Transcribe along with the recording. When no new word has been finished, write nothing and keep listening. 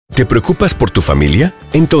¿Te preocupas por tu familia?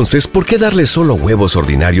 Entonces, ¿por qué darles solo huevos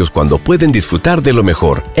ordinarios cuando pueden disfrutar de lo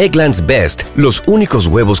mejor? Eggland's Best, los únicos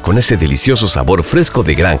huevos con ese delicioso sabor fresco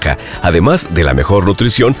de granja, además de la mejor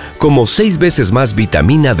nutrición, como 6 veces más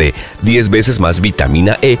vitamina D, 10 veces más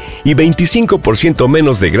vitamina E y 25%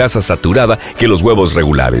 menos de grasa saturada que los huevos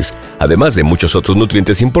regulares, además de muchos otros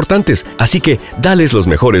nutrientes importantes. Así que, dales los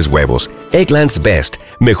mejores huevos. Eggland's Best,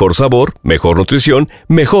 mejor sabor, mejor nutrición,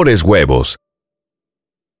 mejores huevos.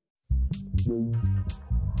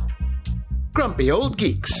 Grumpy Old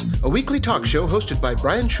Geeks, a weekly talk show hosted by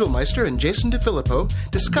Brian Schulmeister and Jason DeFilippo,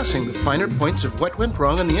 discussing the finer points of what went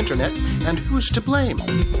wrong on the internet and who's to blame.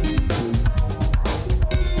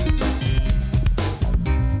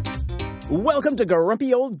 Welcome to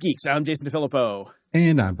Grumpy Old Geeks. I'm Jason DeFilippo.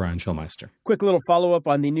 And I'm Brian Schulmeister. Quick little follow-up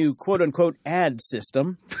on the new quote-unquote ad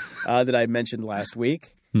system that I mentioned last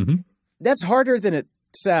week. Mm-hmm. That's harder than it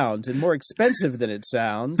sounds and more expensive than it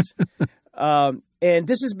sounds. And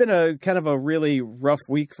this has been a kind of a really rough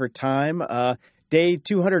week for time. Day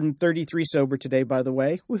 233 sober today, by the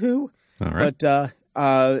way. Woohoo. All right. But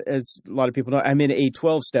as a lot of people know, I'm in a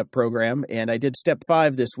 12-step program, and I did step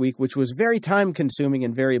 5 this week, which was very time-consuming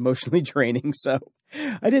and very emotionally draining. So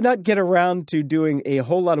I did not get around to doing a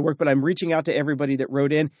whole lot of work, but I'm reaching out to everybody that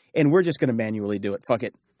wrote in, and we're just going to manually do it. Fuck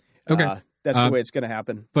it. Okay. That's the way it's going to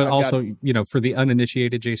happen. But for the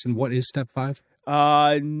uninitiated, Jason, what is step 5?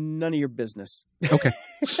 None of your business. Okay.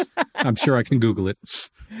 I'm sure I can Google it.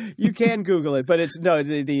 You can Google it, but it's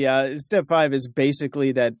the step 5 is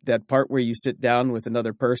basically that part where you sit down with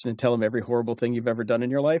another person and tell them every horrible thing you've ever done in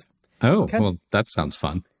your life. Oh, well, that sounds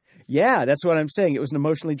fun. Yeah, that's what I'm saying. It was an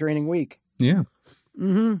emotionally draining week. Yeah.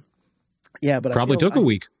 Mm-hmm. Yeah, but probably took a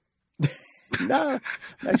week. No,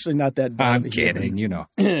 actually not that bad. I'm kidding, you know.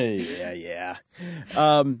 Yeah.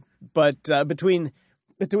 But between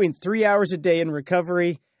 3 hours a day in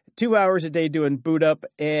recovery, 2 hours a day doing boot up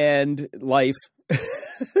and life.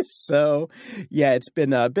 So yeah, it's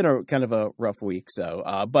been a kind of a rough week. So,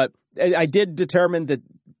 but I did determine that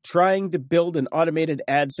trying to build an automated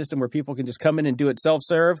ad system where people can just come in and do it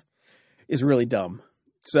self-serve is really dumb.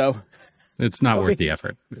 So it's not worth the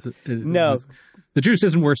effort. No. The juice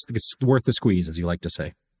isn't worth the squeeze, as you like to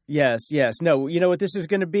say. Yes. No, you know what this is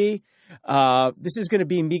going to be? This is going to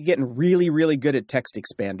be me getting really, really good at text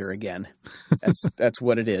expander again. That's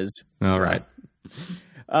what it is. All right.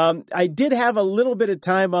 I did have a little bit of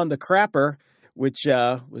time on the crapper, which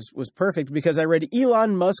was perfect because I read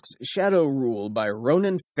Elon Musk's Shadow Rule by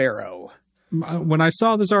Ronan Farrow. When I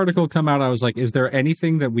saw this article come out, I was like, is there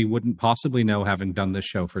anything that we wouldn't possibly know having done this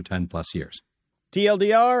show for 10 plus years?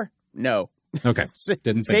 TLDR? No. Okay.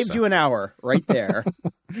 Didn't think Saved you an hour right there.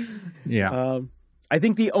 Yeah. I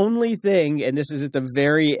think the only thing, and this is at the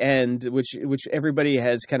very end, which everybody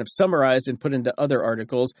has kind of summarized and put into other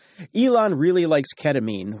articles, Elon really likes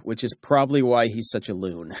ketamine, which is probably why he's such a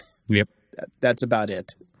loon. Yep. That's about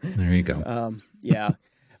it. There you go. Yeah.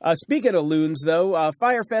 Speaking of loons, though,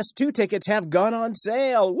 Firefest 2 tickets have gone on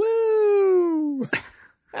sale. Woo!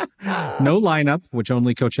 No lineup, which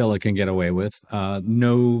only Coachella can get away with.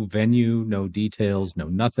 No venue, no details, no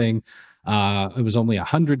nothing. It was only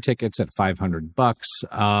 100 tickets at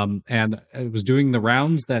 $500. And it was doing the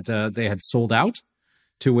rounds that they had sold out,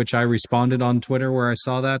 to which I responded on Twitter where I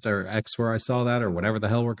saw that, or X where I saw that, or whatever the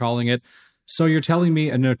hell we're calling it. So you're telling me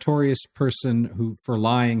a notorious person for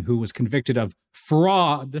lying who was convicted of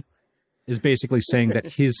fraud is basically saying that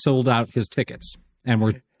he's sold out his tickets and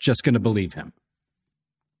we're just going to believe him?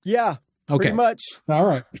 Yeah, okay. Pretty much. All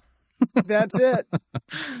right. That's it.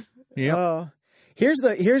 Yeah. Here's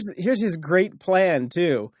his great plan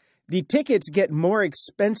too. The tickets get more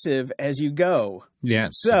expensive as you go.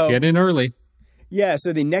 Yes. So get in early. Yeah.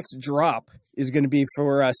 So the next drop is going to be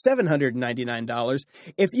for $799.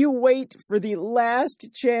 If you wait for the last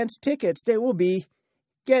chance tickets, they will be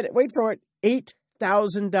wait for it,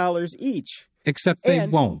 $8,000 each. Except they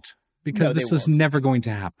won't, because this is never going to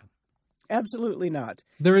happen. Absolutely not.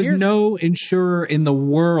 There is no insurer in the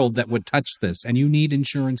world that would touch this, and you need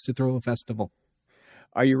insurance to throw a festival.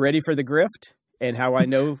 Are you ready for the grift? And how I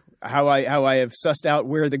know how I have sussed out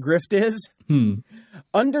where the grift is?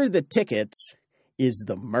 Under the tickets is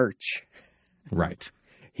the merch. Right.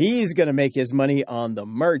 He's going to make his money on the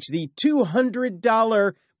merch. The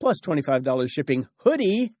 $200 plus $25 shipping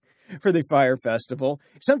hoodie for the Fire Festival.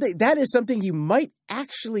 That is something you might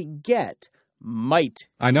actually get.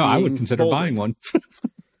 I know. I would consider buying one.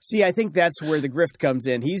 See, I think that's where the grift comes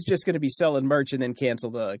in. He's just going to be selling merch and then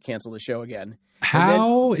cancel the show again.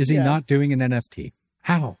 How is he not doing an NFT?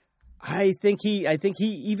 How? I think he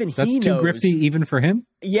even That's he too knows. grifty even for him?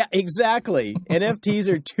 Yeah, exactly. NFTs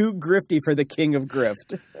are too grifty for the king of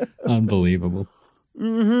grift. Unbelievable.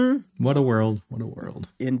 Mm-hmm. What a world. What a world.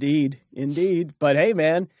 Indeed. But hey,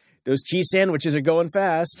 man, those cheese sandwiches are going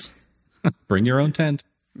fast. Bring your own tent.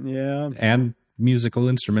 Yeah. And musical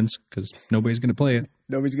instruments, because nobody's going to play it.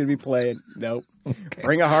 Nobody's going to be playing. Nope. Okay.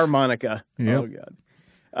 Bring a harmonica. Yep. Oh, God.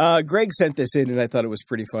 Greg sent this in, and I thought it was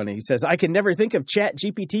pretty funny. He says, I can never think of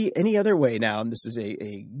ChatGPT any other way now. And this is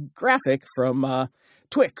a graphic from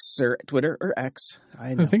Twix or Twitter or X.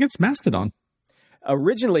 I know. I think it's Mastodon.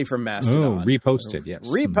 Originally from Mastodon. Oh, reposted, yes.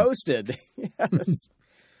 Reposted, yes.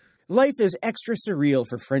 Life is extra surreal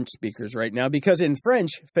for French speakers right now because in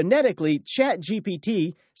French, phonetically,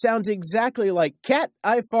 ChatGPT sounds exactly like cat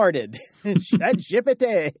I farted.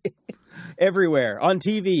 ChatGPT. Everywhere, on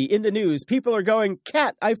TV, in the news, people are going,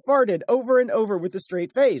 cat I farted, over and over with a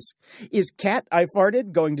straight face. Is cat I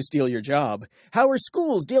farted going to steal your job? How are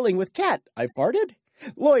schools dealing with cat I farted?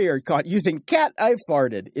 Lawyer caught using cat I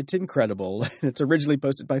farted. It's incredible. It's originally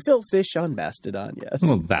posted by Phil Fish on Mastodon, yes.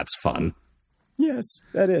 Well, that's fun. Yes,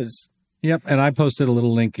 that is. Yep, and I posted a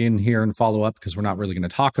little link in here and follow up because we're not really going to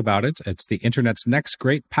talk about it. It's the internet's next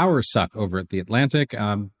great power suck over at The Atlantic.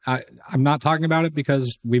 I'm not talking about it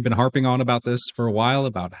because we've been harping on about this for a while,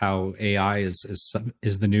 about how AI is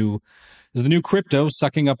the new crypto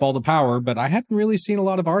sucking up all the power, but I hadn't really seen a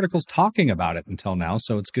lot of articles talking about it until now,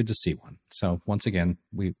 so it's good to see one. So once again,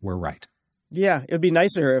 we're right. Yeah, it would be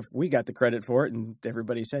nicer if we got the credit for it and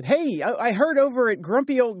everybody said, hey, I heard over at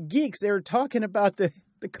Grumpy Old Geeks they were talking about the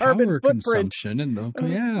carbon power footprint. Consumption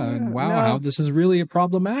and wow, how this is really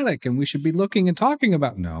problematic and we should be looking and talking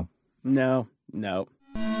about. No. No.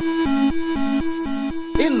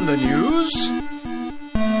 In the news.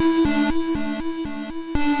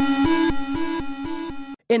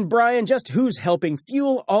 And Brian, just who's helping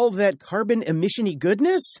fuel all that carbon emission-y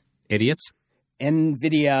goodness? Idiots.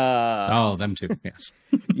 NVIDIA. Oh, them too,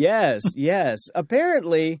 yes. Yes.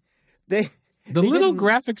 Apparently, the little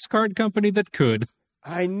graphics card company that could.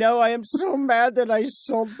 I know. I am so mad that I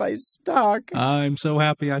sold my stock. I'm so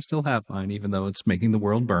happy I still have mine, even though it's making the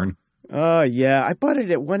world burn. Oh, yeah. I bought it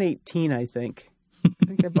at 118, I think.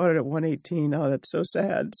 I bought it at 118. Oh, that's so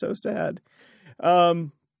sad. So sad.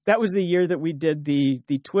 That was the year that we did the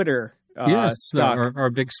Twitter stock. Our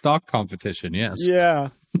big stock competition, yes. Yeah.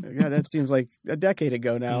 God, that seems like a decade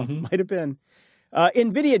ago now. Mm-hmm. Might have been.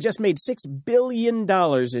 NVIDIA just made $6 billion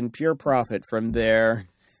in pure profit from their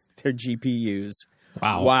GPUs.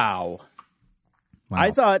 Wow.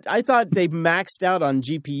 I thought they maxed out on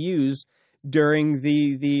GPUs during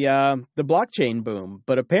the blockchain boom,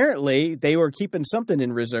 but apparently they were keeping something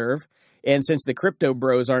in reserve. And since the crypto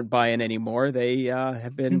bros aren't buying anymore, they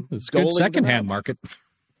have been it's a good secondhand market.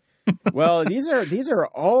 Well, these are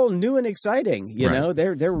all new and exciting. You know,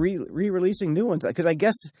 they're re-releasing new ones because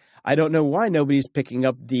I don't know why nobody's picking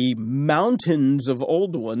up the mountains of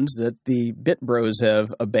old ones that the Bit Bros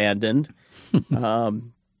have abandoned.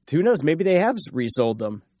 Who knows? Maybe they have resold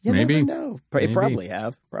them. You never know. They probably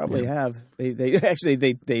have. They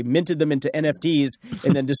actually minted them into NFTs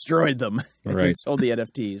and then destroyed them and sold the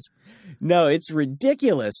NFTs. No, it's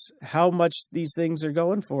ridiculous how much these things are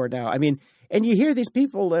going for now. I mean, and you hear these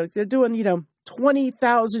people they're doing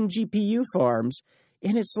 20,000 GPU farms,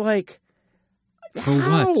 and it's like, for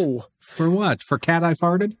how? What? For what? For cat I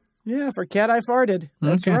farted? Yeah, for cat I farted.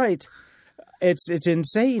 That's right. It's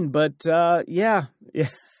insane, but yeah.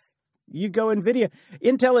 You go NVIDIA.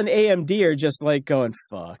 Intel and AMD are just like going,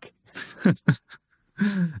 fuck.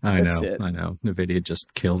 I know. NVIDIA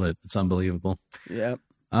just killed it. It's unbelievable. Yeah.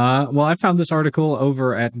 Well, I found this article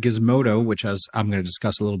over at Gizmodo, which, as I'm going to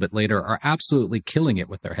discuss a little bit later, are absolutely killing it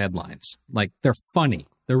with their headlines. Like, they're funny.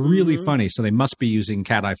 They're really funny, so they must be using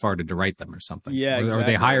Cat I Farted to write them or something. Yeah, exactly. Or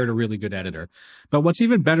they hired a really good editor. But what's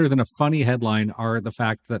even better than a funny headline are the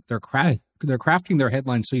fact that they're crafting their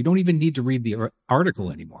headlines so you don't even need to read the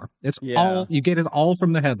article anymore. It's all, you get it all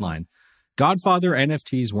from the headline. Godfather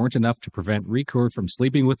NFTs weren't enough to prevent Ricoeur from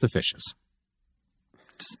sleeping with the fishes.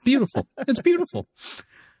 It's beautiful. It's beautiful.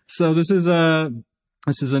 So this is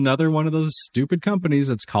another one of those stupid companies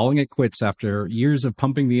that's calling it quits after years of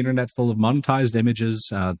pumping the internet full of monetized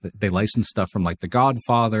images. They licensed stuff from like The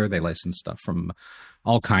Godfather. They licensed stuff from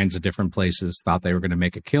all kinds of different places. Thought they were going to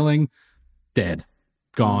make a killing. Dead.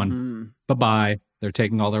 Gone. Bye-bye. They're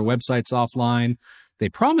taking all their websites offline. They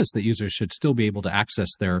promise that users should still be able to access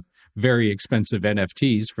their very expensive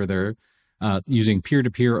NFTs for their using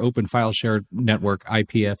peer-to-peer open file share network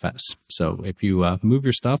IPFS. So if you move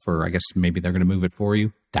your stuff, or I guess maybe they're going to move it for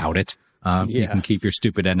you, doubt it. You can keep your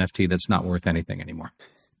stupid NFT that's not worth anything anymore.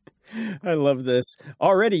 I love this.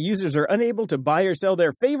 Already, users are unable to buy or sell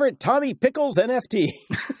their favorite Tommy Pickles NFT.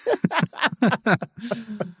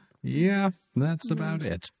 Yeah, that's about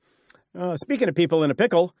it. Speaking of people in a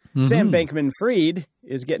pickle, Sam Bankman-Fried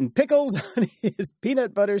is getting pickles on his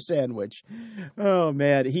peanut butter sandwich. Oh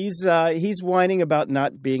man, he's whining about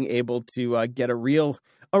not being able to get a real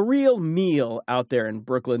meal out there in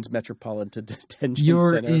Brooklyn's Metropolitan Detention Center.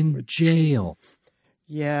 You're in jail.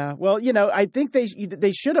 Yeah, well, I think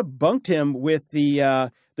they should have bunked him with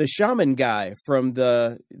the shaman guy from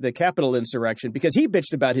the Capitol insurrection, because he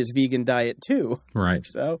bitched about his vegan diet too. Right.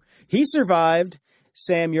 So he survived.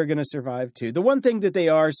 Sam, you're going to survive too. The one thing that they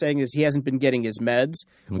are saying is he hasn't been getting his meds,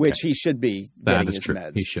 which he should be getting his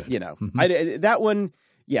meds. He should. That one,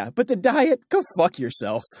 yeah. But the diet, go fuck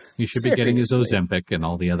yourself. He should be getting his Ozempic and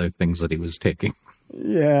all the other things that he was taking.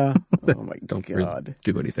 Yeah. Oh my Don't God. really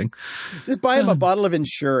do anything. Just buy him a bottle of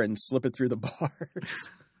insurance, slip it through the bars.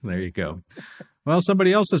 There you go. Well,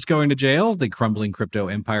 somebody else that's going to jail. The crumbling crypto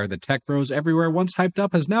empire that tech bros everywhere once hyped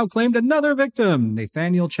up has now claimed another victim.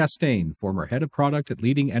 Nathaniel Chastain, former head of product at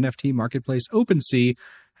leading NFT marketplace OpenSea,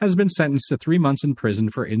 has been sentenced to 3 months in prison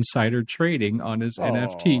for insider trading on his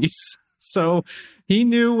NFTs. So he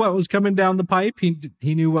knew what was coming down the pipe.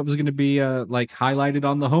 He knew what was going to be highlighted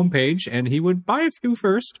on the homepage, and he would buy a few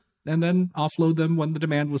first and then offload them when the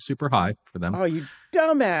demand was super high for them. Oh, you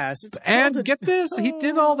dumbass. And get this, he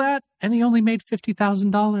did all that, and he only made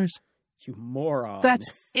 $50,000. You moron.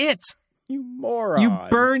 That's it. You moron. You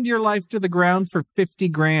burned your life to the ground for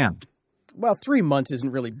 $50,000. Well, 3 months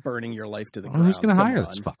isn't really burning your life to the ground. Who's going to hire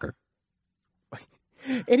this fucker?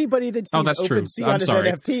 Anybody that sees OpenSea on his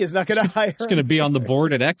NFT is not going to hire him. It's going to be on the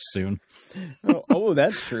board at X soon. Oh,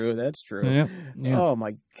 that's true. That's true. Yeah. Oh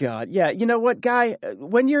my God. Yeah. You know what, guy?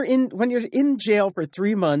 When you're in jail for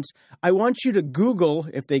 3 months, I want you to Google,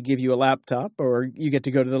 if they give you a laptop or you get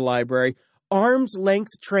to go to the library, arm's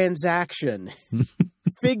length transaction.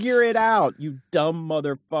 Figure it out, you dumb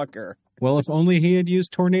motherfucker. Well, if only he had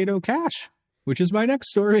used Tornado Cash, which is my next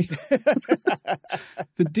story.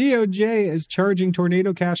 The DOJ is charging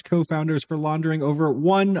Tornado Cash co-founders for laundering over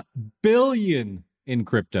 $1 billion in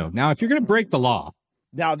crypto. Now, if you're going to break the law,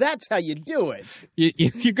 now that's how you do it.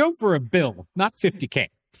 You go for a bill, not $50K.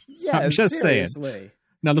 Yeah, I'm just seriously. saying.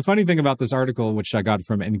 Now, the funny thing about this article, which I got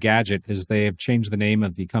from Engadget, is they have changed the name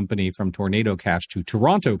of the company from Tornado Cash to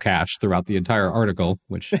Toronto Cash throughout the entire article,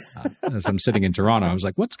 which, as I'm sitting in Toronto, I was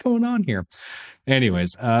like, what's going on here?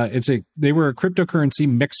 Anyways, they were a cryptocurrency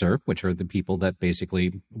mixer, which are the people that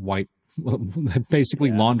basically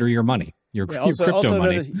launder your money, your crypto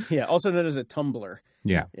money. Also known as a tumbler.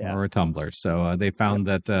 Yeah, or a tumbler. So they found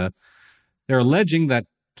that they're alleging that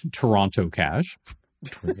Toronto Cash,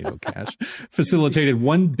 Tornado Cash, facilitated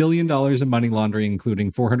 $1 billion in money laundering,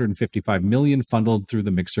 including $455 million funneled through the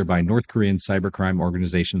mixer by North Korean cybercrime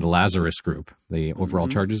organization the Lazarus Group. The overall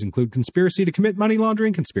charges include conspiracy to commit money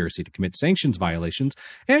laundering, conspiracy to commit sanctions violations,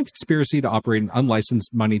 and conspiracy to operate an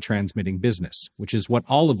unlicensed money transmitting business, which is what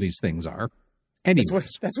all of these things are.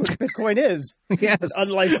 Anyways. That's what Bitcoin is. Yes.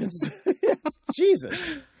 Unlicensed.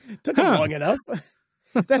 Jesus. Took them long enough.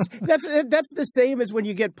 That's the same as when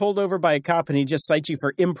you get pulled over by a cop and he just cites you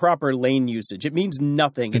for improper lane usage. It means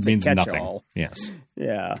nothing. It's a catch-all. Yes.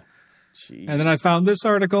 Yeah. Jeez. And then I found this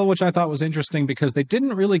article, which I thought was interesting because they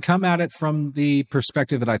didn't really come at it from the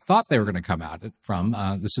perspective that I thought they were going to come at it from.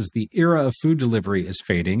 This is the era of food delivery is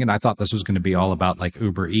fading. And I thought this was going to be all about like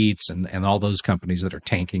Uber Eats and all those companies that are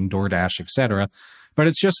tanking, DoorDash, et cetera. But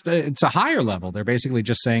it's a higher level. They're basically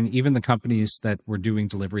just saying even the companies that were doing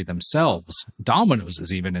delivery themselves, Domino's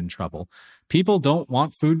is even in trouble. People don't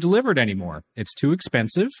want food delivered anymore. It's too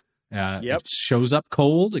expensive. It shows up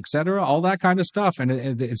cold, et cetera, all that kind of stuff. And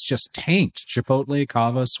it's just tanked. Chipotle,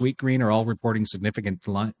 Cava, Sweetgreen are all reporting significant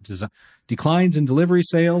declines in delivery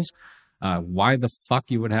sales. Why the fuck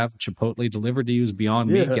you would have Chipotle delivered to you is beyond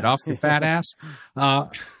me. Get off your fat ass.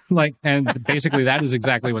 And basically that is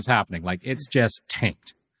exactly what's happening. Like, it's just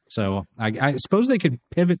tanked. So I suppose they could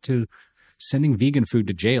pivot to sending vegan food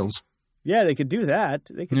to jails. Yeah, they could do that.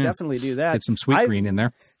 They could definitely do that. Get some Sweetgreen in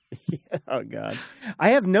there. Yeah, oh God, I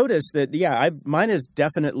have noticed that. Mine has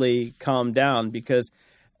definitely calmed down because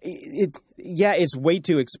it's way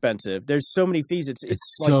too expensive. There's so many fees. It's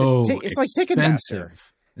so it's like Ticketmaster.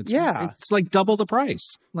 It's like double the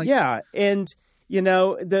price. And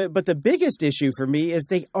but the biggest issue for me is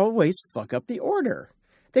they always fuck up the order.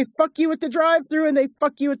 They fuck you at the drive-through and they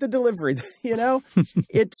fuck you at the delivery.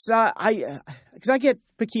 It's because I get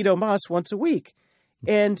Paquito Mas once a week,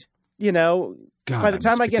 and God, by the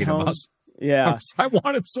time I get home, I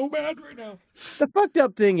want it so bad right now. The fucked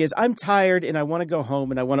up thing is I'm tired and I want to go home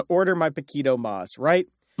and I want to order my Paquito Mas, right?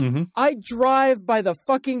 I drive by the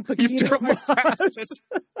fucking Paquito Mas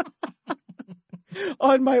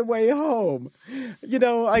on my way home. You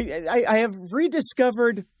know, I have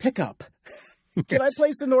rediscovered pickup. Can I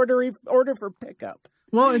place an order for pickup?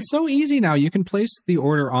 Well, it's so easy now. You can place the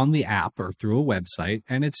order on the app or through a website,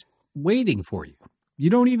 and it's waiting for you. You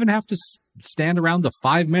don't even have to stand around the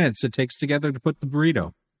 5 minutes it takes together to put the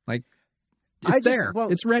burrito. Like, it's there.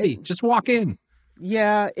 Well, it's ready. Just walk in.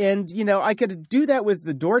 Yeah, and, you know, I could do that with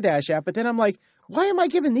the DoorDash app, but then I'm like, why am I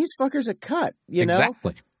giving these fuckers a cut, you know?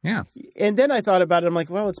 Exactly, yeah. And then I thought about it. I'm like,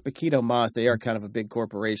 well, it's Paquito Mas. They are kind of a big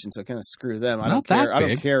corporation, so kind of screw them. I don't care. I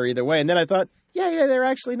don't care either way. And then I thought, yeah, they're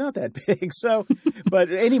actually not that big. So, but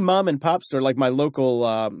any mom and pop store, like my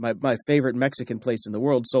local, my favorite Mexican place in the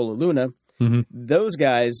world, Sola Luna, those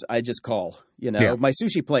guys, I just call, you know, my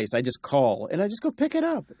sushi place, I just call and I just go pick it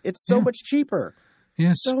up. It's so much cheaper.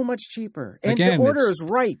 Yes. So much cheaper. And again, the order is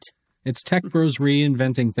right. It's tech bros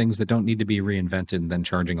reinventing things that don't need to be reinvented and then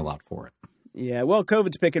charging a lot for it. Yeah, well,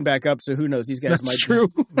 COVID's picking back up, so who knows? These guys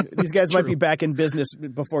might be back in business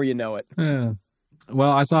before you know it. Yeah.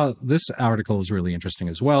 Well, I thought this article was really interesting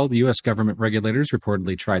as well. The U.S. government regulators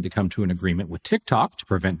reportedly tried to come to an agreement with TikTok to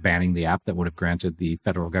prevent banning the app that would have granted the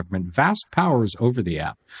federal government vast powers over the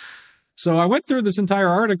app. So I went through this entire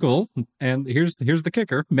article, and here's the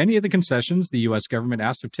kicker. Many of the concessions the U.S. government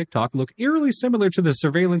asked of TikTok look eerily similar to the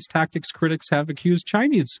surveillance tactics critics have accused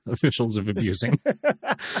Chinese officials of abusing.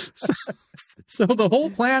 So the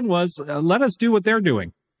whole plan was, let us do what they're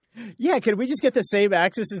doing. Yeah, can we just get the same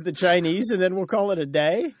access as the Chinese, and then we'll call it a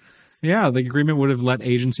day? Yeah, the agreement would have let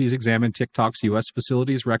agencies examine TikTok's U.S.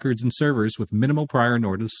 facilities, records, and servers with minimal prior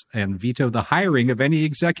notice and veto the hiring of any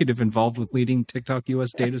executive involved with leading TikTok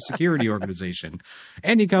U.S. data security organization.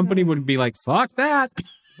 Any company would be like, fuck that.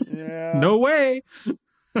 Yeah. No way.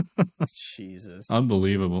 Jesus.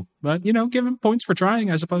 Unbelievable. But, you know, give them points for trying,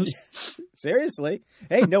 I suppose. Seriously.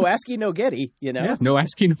 Hey, no asky, no getty, you know? Yeah, no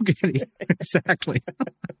asky, no getty. Exactly.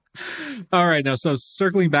 All right. Now, so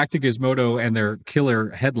circling back to Gizmodo and their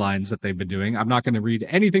killer headlines that they've been doing, I'm not going to read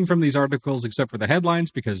anything from these articles except for the headlines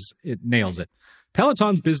because it nails it.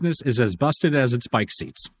 Peloton's business is as busted as its bike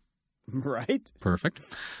seats. Right. Perfect.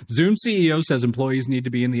 Zoom CEO says employees need to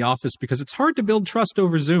be in the office because it's hard to build trust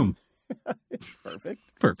over Zoom.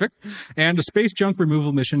 Perfect. And a space junk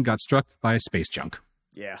removal mission got struck by a space junk.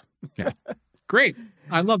 Yeah. Great.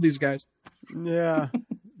 I love these guys. Yeah.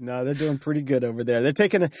 No, they're doing pretty good over there. They're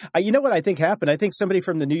taking you know what I think happened? I think somebody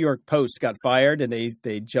from the New York Post got fired and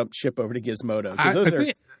they jumped ship over to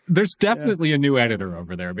Gizmodo. There's definitely a new editor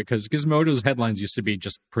over there because Gizmodo's headlines used to be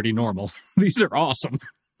just pretty normal. These are awesome.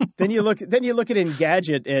 Then you look at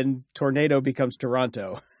Engadget and Tornado becomes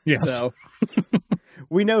Toronto. Yes. So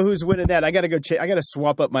we know who's winning that. I got to go. I got to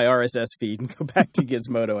swap up my RSS feed and go back to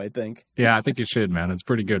Gizmodo, I think. Yeah, I think you should, man. It's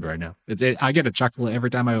pretty good right now. I get a chuckle every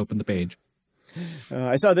time I open the page.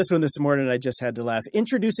 I saw this one this morning and I just had to laugh.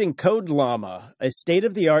 Introducing Code Llama, a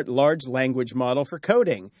state-of-the-art large language model for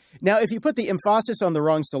coding. Now, if you put the emphasis on the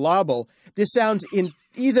wrong syllable, this sounds in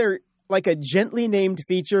either like a gently named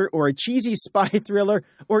feature or a cheesy spy thriller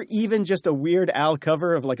or even just a Weird Al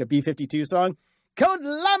cover of like a B-52 song. Code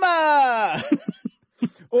Llama!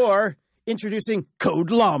 Or introducing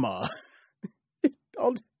Code Llama.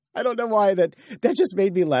 I don't know why that just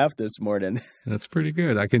made me laugh this morning. That's pretty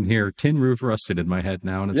good. I can hear Tin Roof Rusted in my head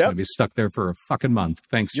now, and it's going to be stuck there for a fucking month.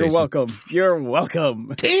 Thanks, Jason. You're welcome. You're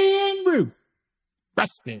welcome. Tin Roof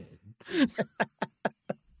Rusted.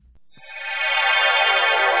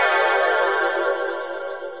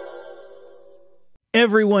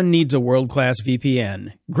 Everyone needs a world-class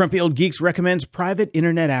VPN. Grumpy Old Geeks recommends private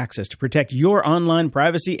internet access to protect your online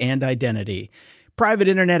privacy and identity. Private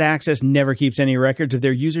internet access never keeps any records of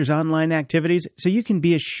their users' online activities, so you can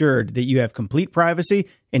be assured that you have complete privacy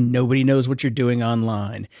and nobody knows what you're doing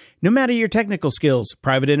online. No matter your technical skills,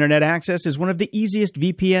 private internet access is one of the easiest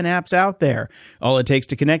VPN apps out there. All it takes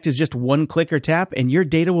to connect is just one click or tap, and your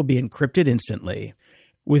data will be encrypted instantly.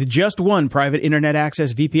 With just one private internet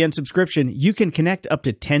access VPN subscription, you can connect up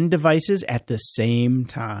to 10 devices at the same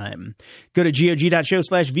time. Go to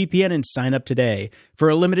GOG.show/VPN and sign up today. For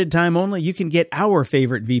a limited time only, you can get our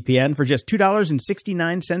favorite VPN for just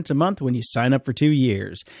 $2.69 a month when you sign up for 2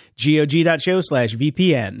 years.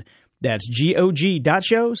 GOG.show/VPN. That's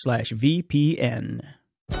GOG.show/VPN.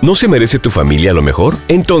 ¿No se merece tu familia lo mejor?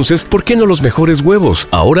 Entonces, ¿por qué no los mejores huevos?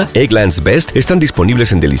 Ahora, Eggland's Best están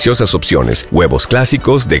disponibles en deliciosas opciones. Huevos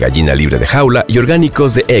clásicos, de gallina libre de jaula y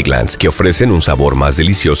orgánicos de Eggland's, que ofrecen un sabor más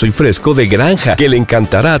delicioso y fresco de granja que le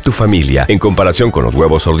encantará a tu familia. En comparación con los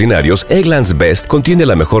huevos ordinarios, Eggland's Best contiene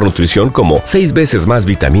la mejor nutrición como 6 veces más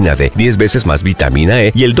vitamina D, 10 veces más vitamina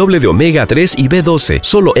E y el doble de omega 3 y B12.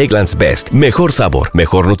 Solo Eggland's Best. Mejor sabor,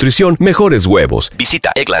 mejor nutrición, mejores huevos.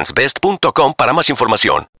 Visita egglandsbest.com para más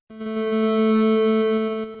información.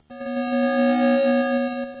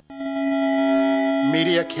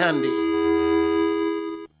 Media Candy.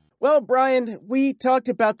 Well, Brian, we talked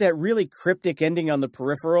about that really cryptic ending on The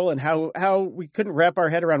Peripheral and how we couldn't wrap our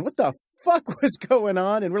head around what the fuck was going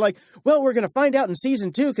on. And we're like, well, we're going to find out in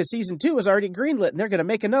season 2 because season 2 is already greenlit and they're going to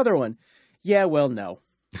make another one. Yeah, well, no.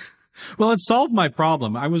 Well, it solved my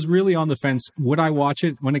problem. I was really on the fence. Would I watch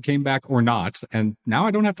it when it came back or not? And now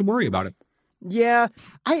I don't have to worry about it. Yeah,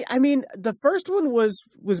 I mean, the first one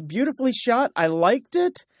was beautifully shot. I liked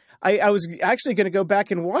it. I was actually going to go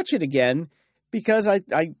back and watch it again because I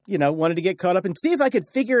wanted to get caught up and see if I could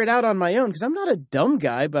figure it out on my own because I'm not a dumb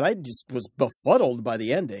guy, but I just was befuddled by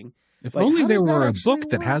the ending. If only there were a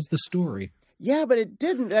book that has the story. Yeah, but it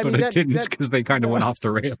didn't. It didn't because they kind of went off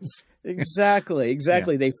the rails. Exactly. Yeah.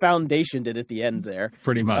 They foundationed it at the end there.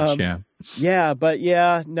 Pretty much, yeah. Yeah, but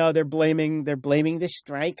yeah, no, they're blaming the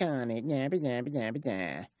strike on it.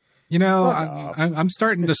 You know, I'm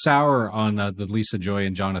starting to sour on the Lisa Joy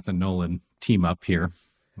and Jonathan Nolan team up here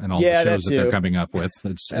and all the shows that they're coming up with.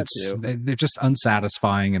 They're just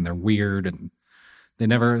unsatisfying and they're weird and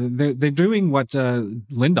they're doing what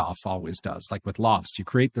Lindoff always does, like with Lost. You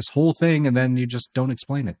create this whole thing and then you just don't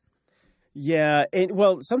explain it. Yeah, and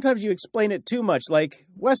well, sometimes you explain it too much. Like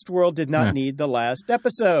Westworld did not need the last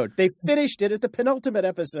episode. They finished it at the penultimate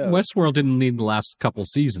episode. Westworld didn't need the last couple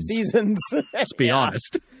seasons. Let's be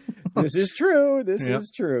honest. This is true. This is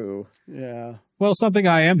true. Yeah. Well, something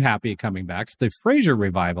I am happy coming back. The Frasier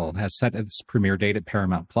revival has set its premiere date at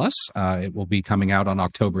Paramount Plus. It will be coming out on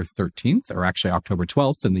October 13th, or actually October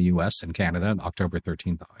 12th in the U.S. and Canada, and October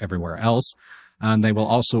 13th everywhere else. And they will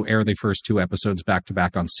also air the first 2 episodes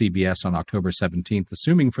back-to-back on CBS on October 17th,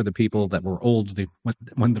 assuming for the people that were old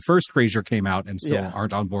when the first Frasier came out and still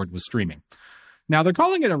aren't on board with streaming. Now, they're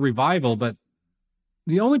calling it a revival, but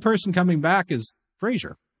the only person coming back is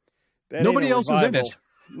Frasier. Nobody else is in it.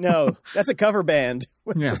 No, that's a cover band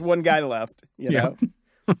with just one guy left. You know?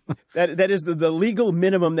 That is the legal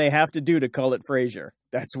minimum they have to do to call it Frasier.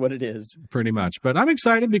 That's what it is. Pretty much. But I'm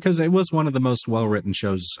excited because it was one of the most well-written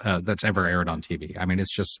shows that's ever aired on TV. I mean,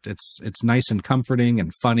 it's nice and comforting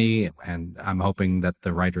and funny, and I'm hoping that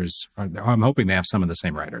I'm hoping they have some of the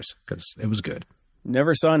same writers because it was good.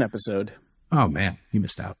 Never saw an episode. Oh, man, you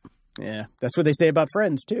missed out. Yeah, that's what they say about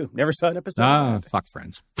Friends, too. Never saw an episode. Fuck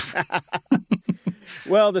Friends.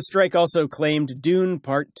 Well, the strike also claimed Dune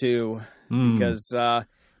Part 2 because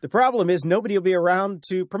the problem is nobody will be around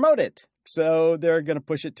to promote it. So they're going to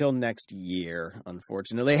push it till next year,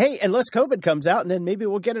 unfortunately. Hey, unless COVID comes out, and then maybe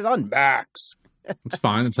we'll get it on Max. It's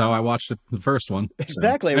fine. That's how I watched it, the first one.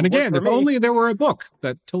 Exactly. So. And again, if only there were a book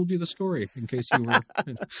that told you the story, in case you were...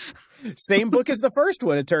 Same book as the first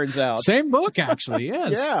one, it turns out. Same book, actually,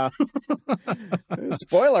 yes. Yeah.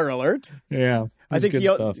 Spoiler alert. Yeah. I think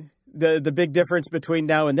the big difference between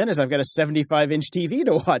now and then is I've got a 75-inch TV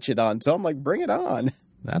to watch it on, so I'm like, bring it on.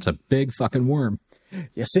 That's a big fucking worm.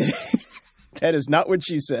 Yes, it is. That is not what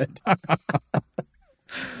she said.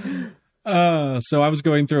 So I was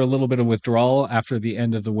going through a little bit of withdrawal after the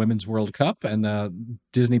end of the Women's World Cup, and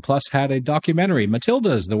Disney Plus had a documentary,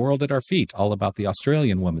 Matilda's The World at Our Feet, all about the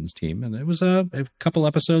Australian women's team. And it was a couple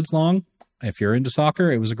episodes long. If you're into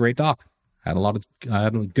soccer, it was a great doc. I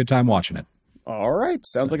had a good time watching it. All right.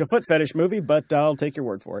 Sounds like a foot fetish movie, but I'll take your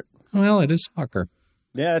word for it. Well, it is soccer.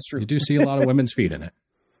 Yeah, that's true. You do see a lot of women's feet in it.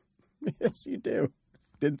 Yes, you do.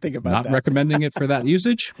 Didn't think about that. Not recommending it for that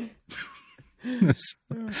usage. There's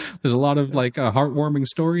a lot of heartwarming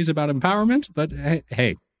stories about empowerment, but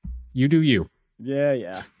hey, you do you.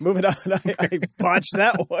 Yeah. Moving on. I botched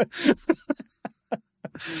that one.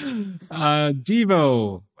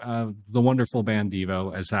 Devo, the wonderful band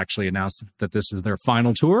Devo, has actually announced that this is their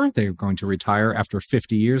final tour. They're going to retire after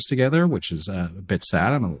 50 years together, which is a bit sad.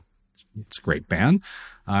 I don't know. It's a great band.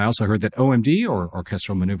 I also heard that OMD, or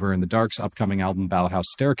Orchestral Maneuver in the Dark's upcoming album Bauhaus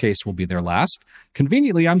Staircase, will be their last.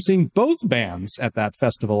 Conveniently, I'm seeing both bands at that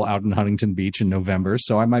festival out in Huntington Beach in November,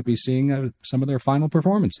 so I might be seeing some of their final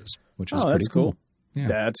performances, which is pretty cool. Yeah.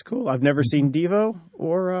 That's cool. I've never seen Devo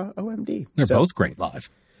or OMD. They're both great live.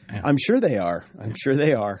 Yeah. I'm sure they are.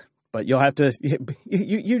 But you'll have to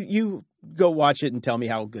you go watch it and tell me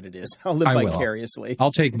how good it is. I'll live vicariously.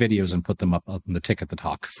 I'll take videos and put them up on the Tick at the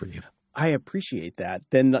Talk for you. I appreciate that.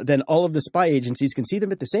 Then all of the spy agencies can see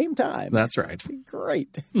them at the same time. That's right.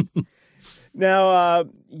 Great. Now,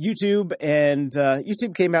 YouTube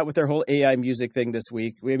came out with their whole AI music thing this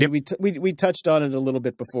week. We touched on it a little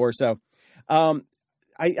bit before, so I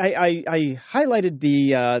highlighted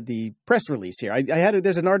the press release here.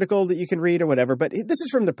 There's an article that you can read or whatever, but this is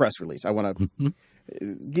from the press release. I want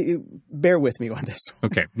to bear with me on this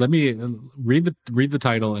one. Okay, let me read the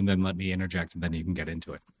title and then let me interject, and then you can get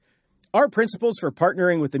into it. Our principles for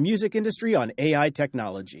partnering with the music industry on AI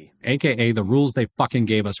technology. AKA the rules they fucking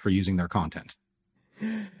gave us for using their content.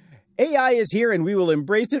 AI is here and we will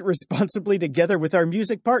embrace it responsibly together with our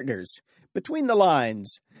music partners. Between the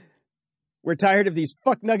lines. We're tired of these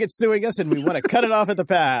fuck nuggets suing us and we want to cut it off at the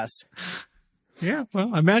pass. Yeah,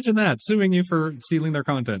 well, imagine that. Suing you for stealing their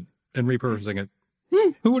content and repurposing it.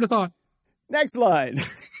 Who would have thought? Next line.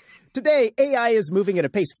 Today, AI is moving at a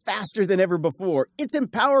pace faster than ever before. It's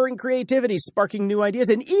empowering creativity, sparking new ideas,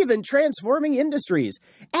 and even transforming industries.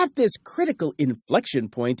 At this critical inflection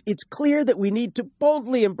point, it's clear that we need to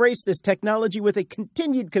boldly embrace this technology with a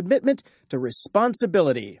continued commitment to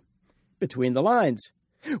responsibility. Between the lines.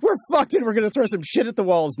 We're fucked and we're going to throw some shit at the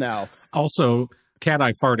walls now. Also, Cat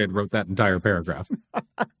I Farted wrote that entire paragraph.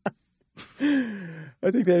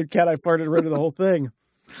 I think that Cat I Farted wrote the whole thing.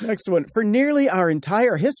 Next one. For nearly our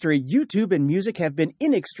entire history, YouTube and music have been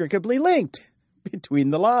inextricably linked.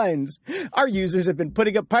 Between the lines. Our users have been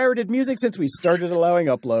putting up pirated music since we started allowing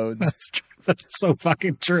uploads. That's so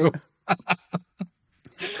fucking true.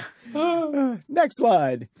 Next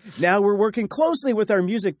slide. Now we're working closely with our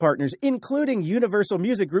music partners, including Universal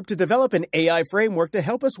Music Group, to develop an AI framework to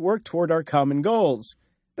help us work toward our common goals.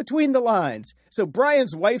 Between the lines. So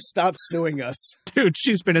Brian's wife stopped suing us. Dude,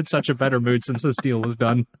 she's been in such a better mood since this deal was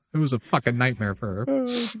done. It was a fucking nightmare for her. Oh,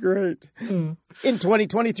 that's great. In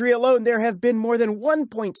 2023 alone, there have been more than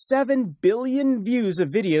 1.7 billion views of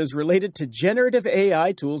videos related to generative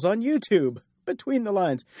AI tools on YouTube. Between the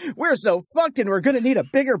lines. We're so fucked and we're going to need a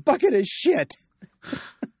bigger bucket of shit.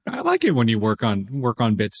 I like it when you work on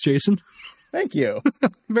bits, Jason. Thank you.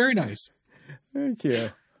 Very nice. Thank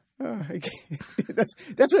you.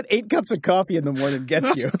 That's what 8 cups of coffee in the morning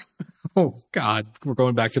gets you. Oh, God. We're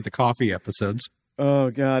going back to the coffee episodes.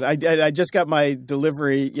 Oh, God. I just got my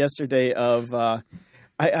delivery yesterday of...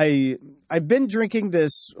 I've been drinking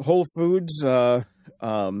this Whole Foods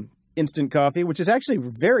instant coffee, which is actually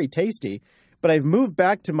very tasty. But I've moved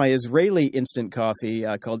back to my Israeli instant coffee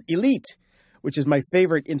called Elite, which is my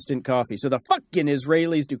favorite instant coffee. So the fucking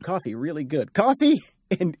Israelis do coffee really good. Coffee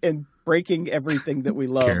and breaking everything that we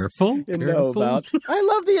love and know about. I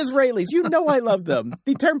love the Israelis. You know I love them.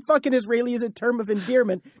 The term fucking Israeli is a term of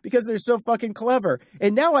endearment because they're so fucking clever.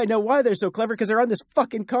 And now I know why they're so clever, because they're on this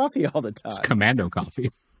fucking coffee all the time. It's commando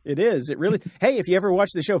coffee. It is. It really... Hey, if you ever watch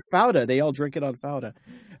the show Phot, they all drink it on Phot.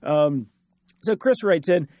 So Chris writes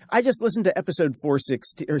in, I just listened to episode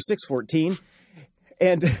 614,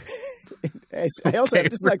 and I also have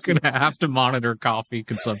dyslexia. We're going to have to monitor coffee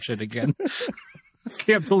consumption again.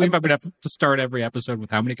 Can't believe I'm going to have to start every episode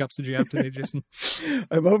with how many cups did you have today, Jason?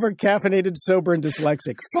 I'm over-caffeinated, sober, and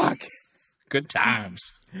dyslexic. Fuck. Good times.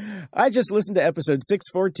 I just listened to episode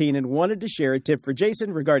 614 and wanted to share a tip for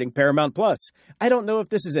Jason regarding Paramount Plus. I don't know if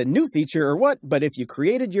this is a new feature or what, but if you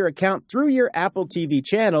created your account through your Apple TV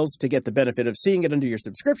channels to get the benefit of seeing it under your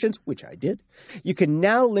subscriptions, which I did, you can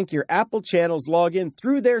now link your Apple channels login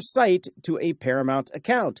through their site to a Paramount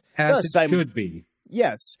account. As it should be.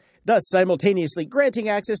 Yes, thus simultaneously granting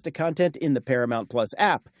access to content in the Paramount Plus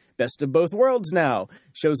app. Best of both worlds now.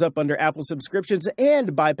 Shows up under Apple subscriptions and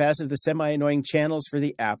bypasses the semi-annoying channels for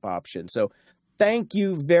the app option. So thank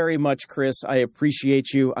you very much, Chris. I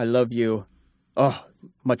appreciate you. I love you. Oh,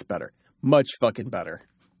 much better. Much fucking better.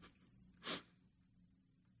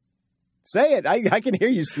 Say it. I can hear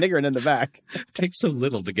you sniggering in the back. It takes so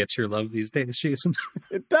little to get your love these days, Jason.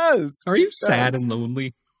 It does. Are you sad and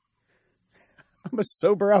lonely? I'm a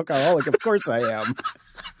sober alcoholic. Of course I am.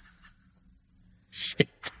 Shit.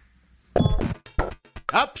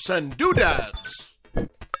 Ups and doodads.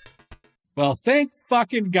 Well, thank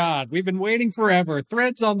fucking God. We've been waiting forever.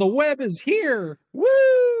 Threads on the web is here.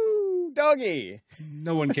 Woo! Doggy.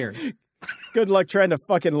 No one cares. Good luck trying to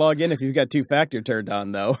fucking log in if you've got two-factor turned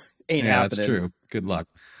on, though. Ain't happening. That's true. Good luck.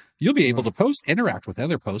 You'll be able to post, interact with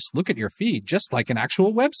other posts, look at your feed, just like an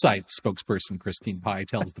actual website, spokesperson Christine Pye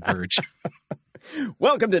tells The Verge.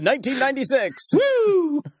 Welcome to 1996.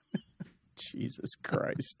 Woo! Jesus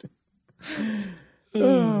Christ.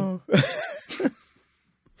 Oh.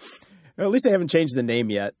 Well, at least they haven't changed the name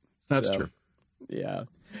yet. That's true. Yeah.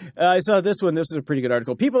 I saw this one. This is a pretty good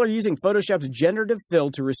article. People are using Photoshop's generative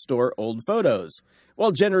fill to restore old photos.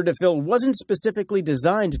 While generative fill wasn't specifically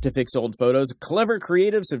designed to fix old photos, clever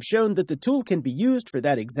creatives have shown that the tool can be used for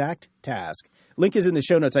that exact task. Link is in the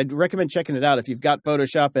show notes. I'd recommend checking it out if you've got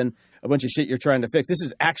Photoshop and a bunch of shit you're trying to fix. This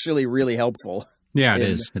is actually really helpful. Yeah, it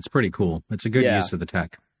is. It's pretty cool. It's a good use of the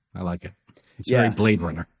tech. I like it. It's very Blade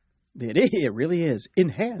Runner. It really is.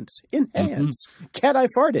 Enhance. Cat I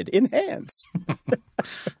farted. Enhance.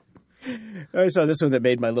 I saw this one that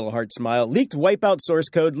made my little heart smile. Leaked Wipeout source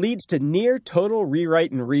code leads to near total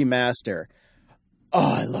rewrite and remaster.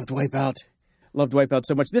 Oh, I loved Wipeout. Loved Wipeout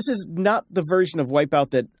so much. This is not the version of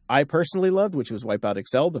Wipeout that I personally loved, which was Wipeout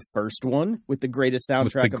XL, the first one with the greatest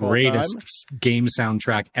soundtrack of all time. The greatest game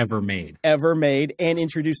soundtrack ever made. And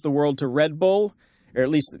introduced the world to Red Bull, or at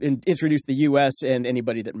least introduced the U.S. and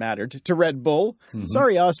anybody that mattered to Red Bull. Mm-hmm.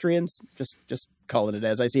 Sorry, Austrians. Just calling it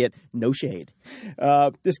as I see it. No shade.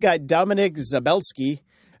 This guy, Dominik Zabelski,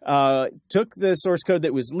 took the source code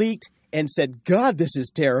that was leaked and said, God, this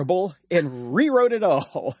is terrible, and rewrote it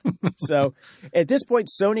all. So at this point,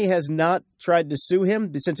 Sony has not tried to sue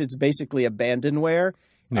him since it's basically abandonware.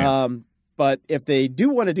 Yeah. But if they do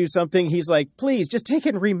want to do something, he's like, please, just take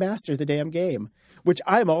and remaster the damn game, which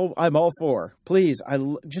I'm all for. Please,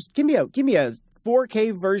 just give me a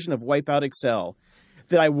 4K version of Wipeout XL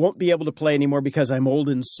that I won't be able to play anymore because I'm old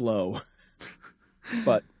and slow.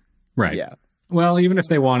 But right. Yeah. Well, even if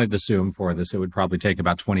they wanted to sue him for this, it would probably take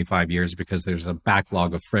about 25 years because there's a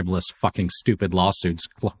backlog of frivolous, fucking stupid lawsuits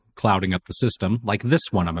clouding up the system, like this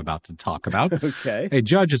one I'm about to talk about. Okay. A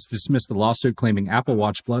judge has dismissed the lawsuit claiming Apple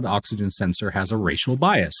Watch blood oxygen sensor has a racial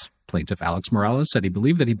bias. Plaintiff Alex Morales said he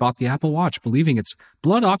believed that he bought the Apple Watch believing its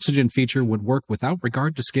blood oxygen feature would work without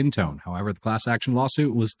regard to skin tone. However, the class action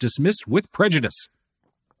lawsuit was dismissed with prejudice,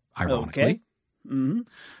 ironically. Okay. Mm-hmm.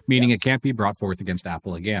 Meaning it can't be brought forth against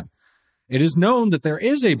Apple again. It is known that there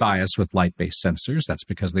is a bias with light-based sensors. That's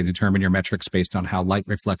because they determine your metrics based on how light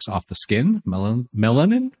reflects off the skin.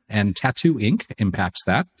 Melanin and tattoo ink impacts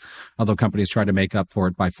that, although companies try to make up for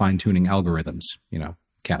it by fine-tuning algorithms. You know,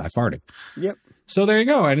 cat I farted. Yep. So there you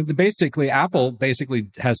go. And basically, Apple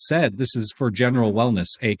has said this is for general wellness,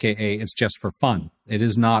 a.k.a. it's just for fun. It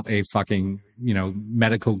is not a fucking,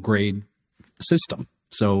 medical-grade system.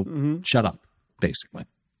 So shut up, basically.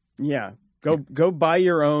 Yeah. Go buy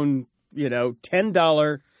your own...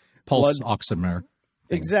 $10 pulse oximeter.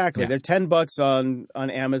 Exactly. Yeah. They're $10 on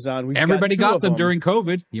Amazon. Everybody got them during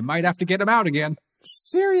COVID. You might have to get them out again.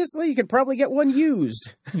 Seriously, you could probably get one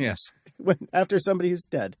used. Yes. After somebody who's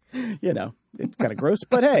dead. It's kind of gross,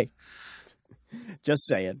 but hey, just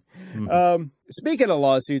saying. Mm-hmm. Speaking of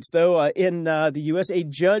lawsuits, though, in the U.S., a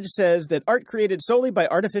judge says that art created solely by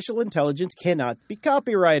artificial intelligence cannot be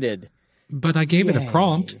copyrighted. But I gave it a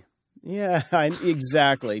prompt. Yeah,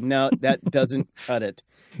 exactly. No, that doesn't cut it.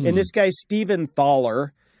 And this guy, Stephen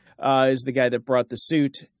Thaler, is the guy that brought the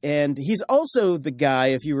suit. And he's also the guy,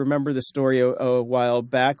 if you remember the story a while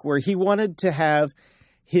back, where he wanted to have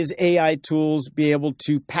his AI tools be able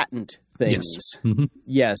to patent things. Yes, mm-hmm.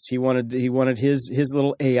 Yes, he wanted his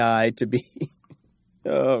little AI to be...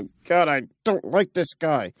 Oh, God, I don't like this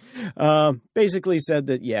guy. Basically said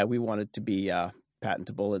that, we want it to be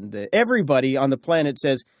patentable. And everybody on the planet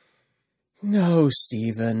says... No,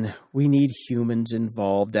 Stephen, we need humans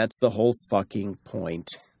involved. That's the whole fucking point.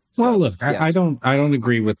 Well, look, yes. I don't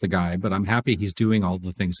agree with the guy, but I'm happy he's doing all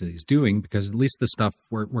the things that he's doing because at least the stuff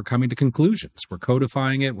we're coming to conclusions. We're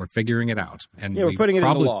codifying it. We're figuring it out. And we're putting it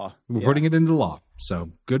into law. We're putting it into law. So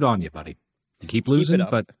good on you, buddy. You keep losing,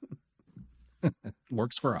 but it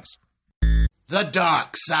works for us. The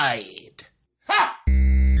Dark Side. Ha!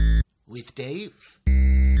 With Dave.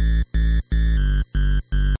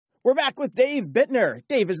 We're back with Dave Bittner.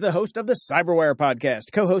 Dave is the host of the Cyberwire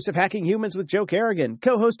podcast, co-host of Hacking Humans with Joe Kerrigan,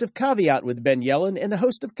 co-host of Caveat with Ben Yellen, and the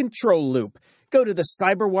host of Control Loop. Go to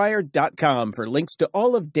thecyberwire.com for links to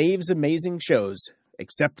all of Dave's amazing shows,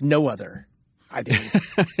 except no other. Hi, Dave.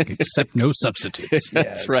 Except no substitutes.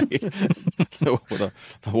 That's right. the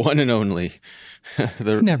one and only.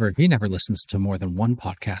 He never listens to more than one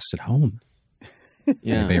podcast at home.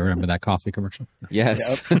 Yeah. Anybody remember that coffee commercial?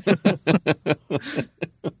 Yes. Yep.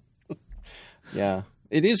 Yeah.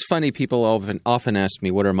 It is funny. People often ask me,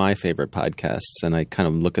 what are my favorite podcasts? And I kind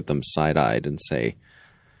of look at them side-eyed and say,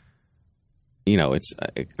 it's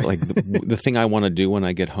like the thing I want to do when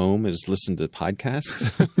I get home is listen to podcasts.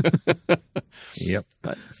 Yep.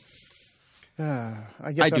 But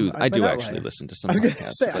I guess I do actually listen to some I was podcasts. going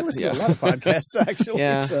to say, I listen to a lot of podcasts, actually.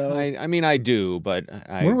 Yeah, so. I mean, I do, but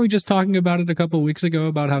weren't we just talking about it a couple of weeks ago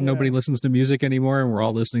about how nobody listens to music anymore and we're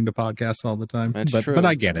all listening to podcasts all the time? That's but, true. But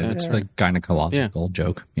I get it. It's the gynecological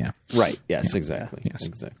joke. Yeah. Right. Yes, exactly. Yes.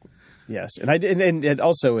 Exactly. Yes, and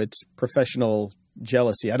also it's professional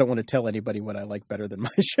jealousy. I don't want to tell anybody what I like better than my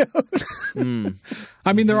shows.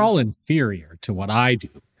 I mean, they're all inferior to what I do,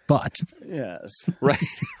 but Yes.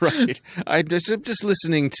 Right. I'm just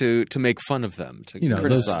listening to make fun of them, to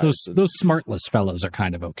criticize. those smartless fellows are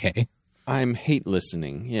kind of okay. I'm hate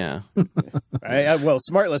listening. Yeah. Well,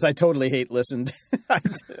 Smartless, I totally hate listened.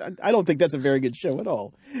 I don't think that's a very good show at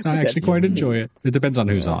all. I actually quite enjoy it. It depends on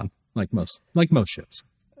who's on, like most shows.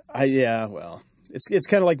 Well, it's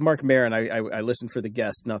kind of like Mark Maron. I listen for the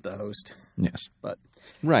guest, not the host. Yes. But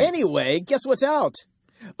Right. anyway, guess what's out?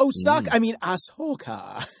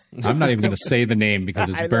 Ahsoka. I'm not even going to say the name because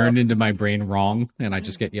it's burned into my brain wrong, and I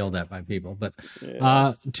just get yelled at by people. But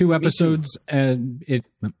 2 episodes, and it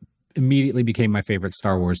immediately became my favorite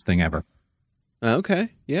Star Wars thing ever. Okay.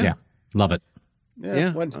 Yeah. Love it.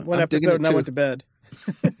 Yeah. One episode, and I went to bed.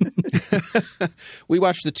 We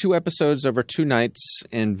watched the 2 episodes over 2 nights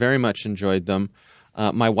and very much enjoyed them.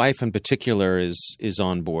 My wife in particular is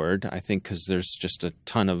on board, I think, because there's just a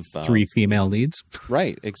ton of 3 female leads.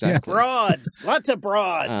 Right, exactly. Broads. Lots of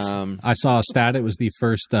broads. I saw a stat. It was the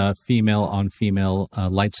first female on female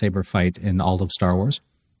lightsaber fight in all of Star Wars.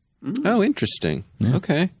 Oh, interesting. Yeah.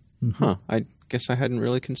 Okay. Huh. I guess I hadn't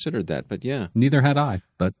really considered that, but yeah. Neither had I,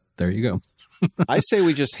 but there you go. I say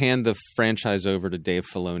we just hand the franchise over to Dave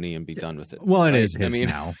Filoni and be done with it. Well, it is his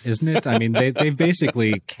now, isn't it? I mean, they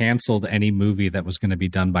basically canceled any movie that was going to be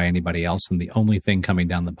done by anybody else, and the only thing coming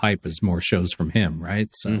down the pipe is more shows from him, right?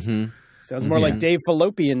 So Sounds more like Dave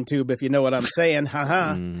Fallopian Tube, if you know what I'm saying.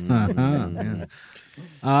 Ha-ha. yeah.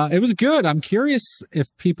 It was good. I'm curious if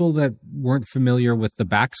people that weren't familiar with the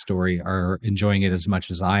backstory are enjoying it as much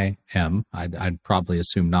as I am. I'd probably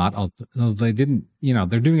assume not. Although they didn't,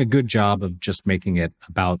 they're doing a good job of just making it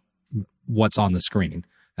about what's on the screen,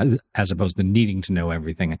 as opposed to needing to know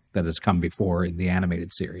everything that has come before in the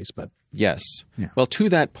animated series. But yes. Yeah. Well, to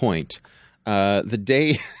that point, the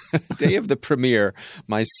day of the premiere,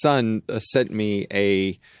 my son sent me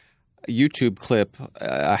a YouTube clip,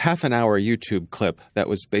 a half-an-hour YouTube clip that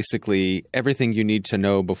was basically everything you need to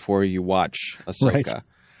know before you watch Ahsoka.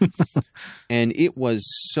 Right. And it was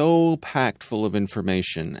so packed full of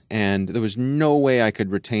information, and there was no way I could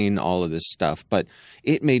retain all of this stuff. But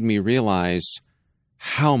it made me realize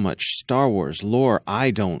how much Star Wars lore I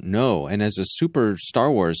don't know. And as a super Star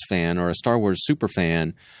Wars fan, or a Star Wars super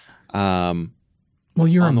fan, well,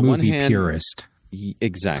 you're a movie purist.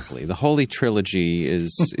 Exactly. The Holy Trilogy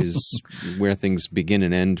is where things begin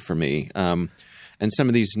and end for me. And some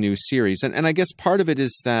of these new series. And I guess part of it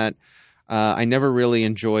is that I never really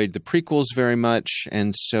enjoyed the prequels very much.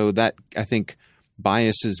 And so that, I think,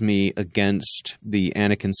 biases me against the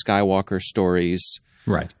Anakin Skywalker stories.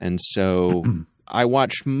 Right. And so I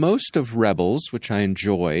watched most of Rebels, which I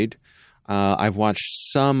enjoyed. I've watched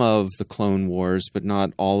some of the Clone Wars, but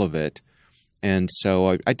not all of it. And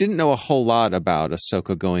so I didn't know a whole lot about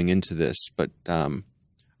Ahsoka going into this, but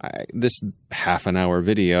this half-an-hour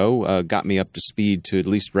video got me up to speed to at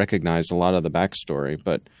least recognize a lot of the backstory.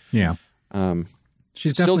 But yeah,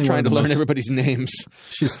 she's still trying to learn everybody's names.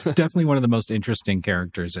 She's definitely one of the most interesting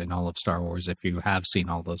characters in all of Star Wars, if you have seen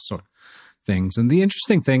all those sort of things. And the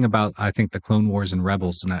interesting thing about, I think, the Clone Wars and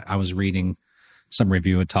Rebels, and I was reading some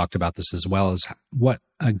review had talked about this as well, is what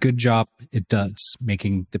a good job it does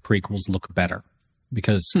making the prequels look better,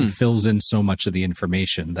 because it fills in so much of the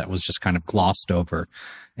information that was just kind of glossed over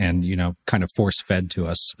and, kind of force fed to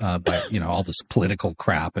us by, all this political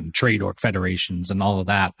crap and trade federations and all of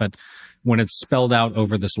that. But when it's spelled out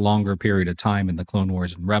over this longer period of time in the Clone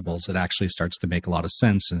Wars and Rebels, it actually starts to make a lot of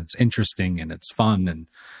sense, and it's interesting and it's fun,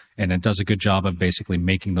 and it does a good job of basically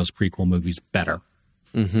making those prequel movies better.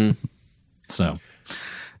 Mm-hmm. So,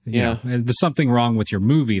 there's something wrong with your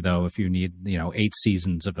movie, though, if you need, 8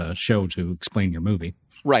 seasons of a show to explain your movie.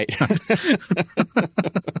 Right.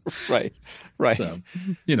 Right. So,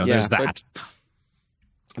 there's that.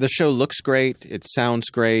 The show looks great. It sounds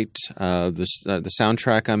great. The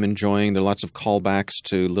soundtrack I'm enjoying. There are lots of callbacks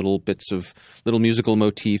to little bits of little musical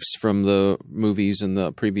motifs from the movies and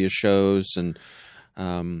the previous shows, and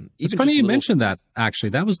it's funny you mentioned that, actually.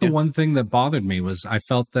 That was the one thing that bothered me, was I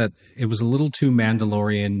felt that it was a little too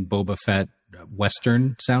Mandalorian, Boba Fett,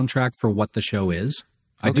 Western soundtrack for what the show is.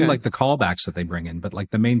 I do like the callbacks that they bring in, but like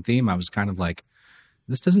the main theme, I was kind of like,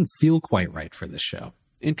 this doesn't feel quite right for this show.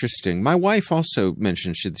 Interesting. My wife also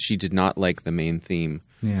mentioned she did not like the main theme.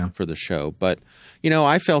 for the show. But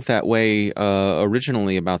I felt that way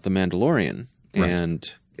originally about The Mandalorian,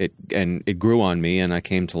 and it grew on me, and I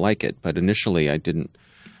came to like it. But initially, I did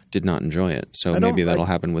not enjoy it. So maybe that'll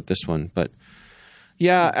happen with this one. But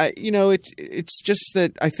yeah, it's just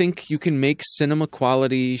that I think you can make cinema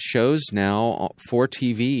quality shows now for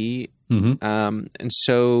TV, and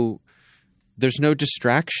so there's no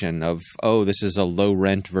distraction of, this is a low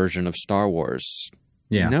rent version of Star Wars.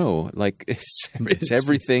 Yeah, no, like it's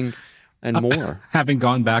everything and more. Having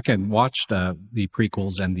gone back and watched the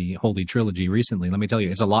prequels and the Holy Trilogy recently, let me tell you,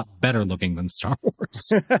 it's a lot better looking than Star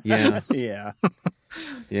Wars. Yeah.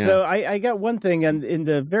 So I got one thing, and in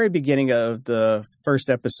the very beginning of the first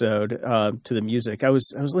episode, to the music, I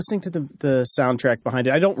was listening to the soundtrack behind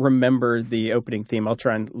it. I don't remember the opening theme. I'll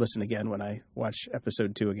try and listen again when I watch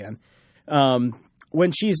episode 2 again.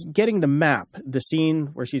 When she's getting the map, the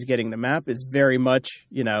scene where she's getting the map is very much,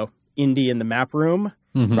 Indy in the map room.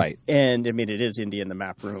 Right. And I mean, it is Indy in the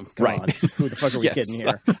map room. Come on. Who the fuck are we kidding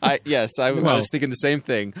here? I was thinking the same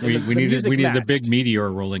thing. We needed the big meteor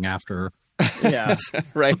rolling after her. Yeah.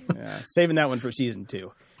 Right. Yeah. Saving that one for season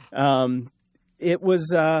 2. It was,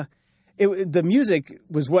 the music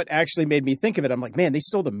was what actually made me think of it. I'm like, man, they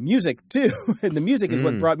stole the music too. And the music is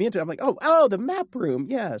what brought me into it. I'm like, oh, the map room.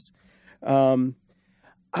 Yes.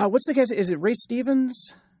 What's the guy's? Is it Ray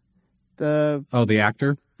Stevens? The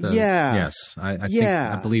actor? Yeah. Yes.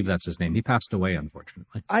 I believe that's his name. He passed away,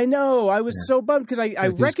 unfortunately. I know. I was so bummed because I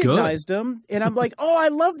recognized him, and I'm like, I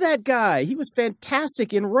love that guy. He was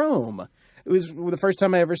fantastic in Rome. It was the first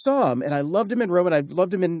time I ever saw him, and I loved him in Rome, and I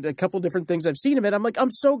loved him in a couple different things I've seen him in. I'm like, I'm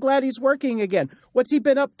so glad he's working again. What's he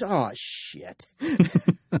been up to? Oh, shit.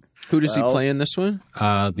 Who does he play in this one?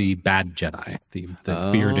 The bad Jedi, the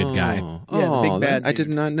bearded guy. Yeah, the big bad I did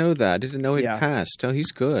not know that. I didn't know he passed. Oh,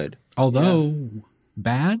 he's good. Although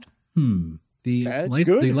bad, the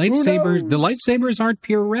lightsabers aren't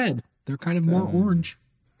pure red. They're kind of more orange.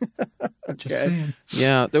 Just saying.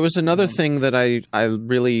 Yeah, there was another thing that I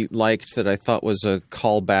really liked that I thought was a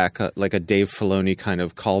callback, like a Dave Filoni kind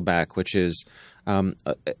of callback, which is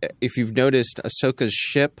if you've noticed Ahsoka's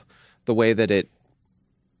ship, the way that it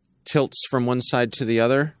tilts from one side to the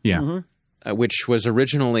other. Yeah. Which was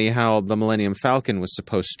originally how the Millennium Falcon was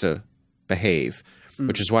supposed to behave,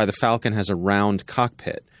 which is why the Falcon has a round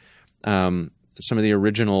cockpit. Some of the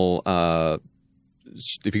original,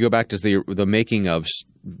 if you go back to the making of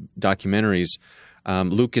documentaries,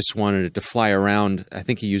 Lucas wanted it to fly around. I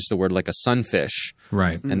think he used the word like a sunfish.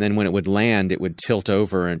 Right. And then when it would land, it would tilt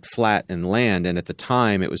over and flat and land. And at the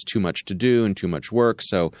time, it was too much to do and too much work.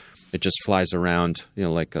 So it just flies around,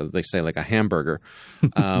 like they say, like a hamburger.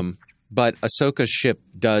 But Ahsoka's ship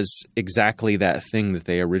does exactly that thing that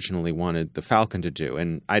they originally wanted the Falcon to do.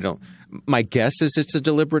 And my guess is it's a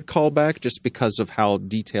deliberate callback just because of how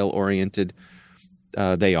detail-oriented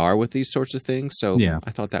they are with these sorts of things. So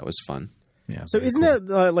I thought that was fun. Yeah. So isn't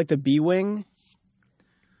that like the B-Wing?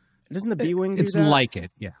 Doesn't the B-Wing do that? It's like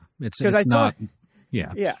it, yeah. It's not.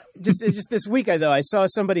 Yeah. Yeah. Just this week, I saw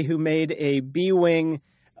somebody who made a B-Wing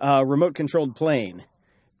remote-controlled plane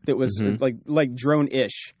that was like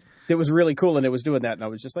drone-ish. It was really cool, and it was doing that, and I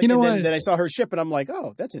was just like, then I saw her ship, and I'm like,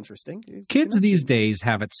 oh, that's interesting. Kids these days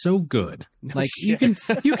have it so good. You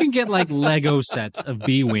can get like Lego sets of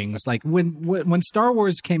B-Wings. Like when Star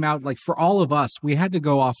Wars came out, like for all of us, we had to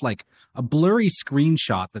go off like a blurry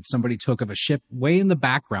screenshot that somebody took of a ship way in the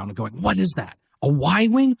background and going, what is that? A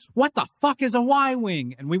Y-Wing? What the fuck is a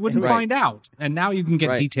Y-Wing? And we wouldn't find out. And now you can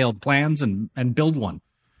get detailed plans and build one.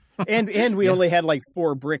 And we only had like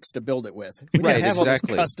 4 bricks to build it with. We didn't have all this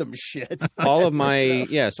custom shit. all of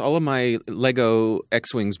my Lego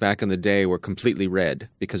X-Wings back in the day were completely red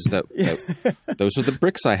because those are the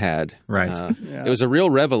bricks I had. Right. It was a real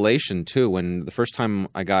revelation too when the first time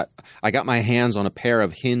I got my hands on a pair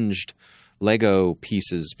of hinged Lego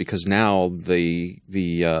pieces because now the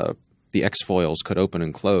X-foils could open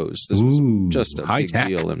and close. This was just a big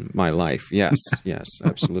deal in my life. Yes,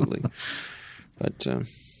 absolutely. But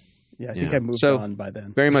I think I moved on by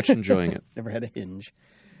then. Very much enjoying it. Never had a hinge.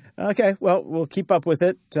 Okay, well, we'll keep up with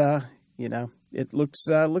it. It looks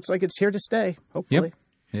like it's here to stay, hopefully.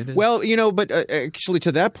 Yep, it is. Well, but actually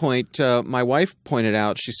to that point, my wife pointed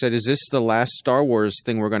out, she said, is this the last Star Wars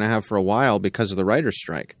thing we're going to have for a while because of the writer's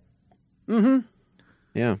strike? Mm-hmm.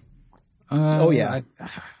 Yeah. Yeah.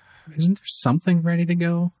 Isn't there something ready to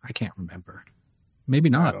go? I can't remember. maybe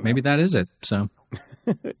not. Maybe that is it. So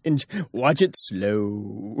watch it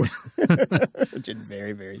slow. Watch it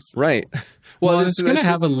very, very slow. Right. Well, it's going to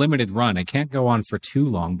have a limited run. It can't go on for too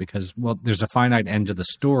long because, well, there's a finite end to the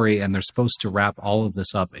story, and they're supposed to wrap all of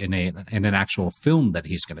this up in an actual film that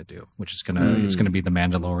he's going to do, which is it's going to be The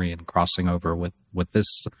Mandalorian crossing over with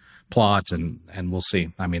this plot, and we'll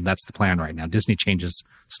see. I mean, that's the plan right now. Disney changes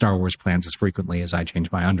Star Wars plans as frequently as I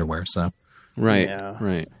change my underwear. So right, yeah.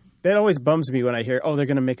 Right. That always bums me when I hear, oh, they're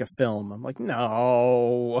going to make a film. I'm like,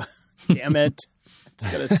 no, damn it.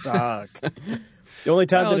 It's going to suck. The only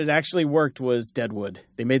time that it actually worked was Deadwood.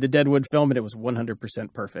 They made the Deadwood film, and it was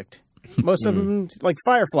 100% perfect. Most of them, like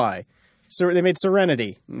Firefly. So they made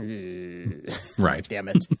Serenity. Right. Damn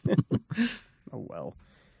it. Oh, well.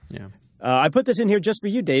 Yeah. I put this in here just for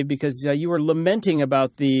you, Dave, because you were lamenting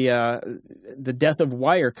about the death of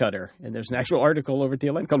Wirecutter. And there's an actual article over at the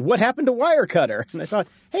Atlantic called What Happened to Wirecutter? And I thought,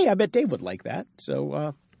 hey, I bet Dave would like that.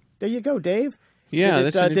 So there you go, Dave.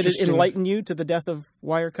 Yeah, did it enlighten you to the death of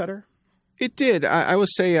Wirecutter? It did. I will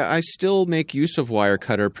say I still make use of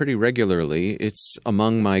Wirecutter pretty regularly. It's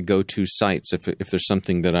among my go-to sites if there's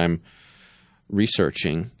something that I'm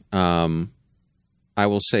researching. I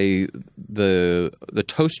will say the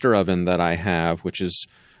toaster oven that I have, which is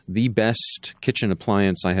the best kitchen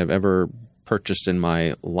appliance I have ever purchased in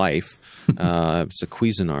my life. It's a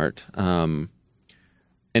Cuisinart, and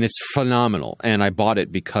it's phenomenal. And I bought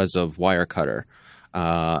it because of Wirecutter.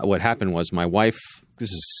 What happened was my wife, this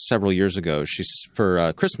is several years ago,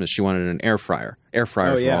 for Christmas, she wanted an air fryer. Air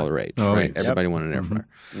fryers were all the rage, right? Yes. Everybody wanted an air fryer.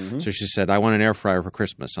 Mm-hmm. So she said, I want an air fryer for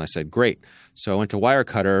Christmas. And I said, great. So I went to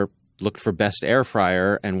Wirecutter, looked for best air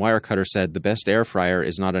fryer, and Wirecutter said the best air fryer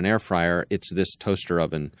is not an air fryer, it's this toaster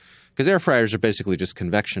oven. Because air fryers are basically just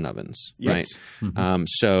convection ovens, right? Mm-hmm.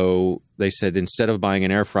 So they said instead of buying an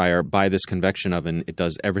air fryer, buy this convection oven. It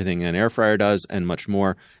does everything an air fryer does and much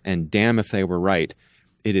more. And damn if they were right.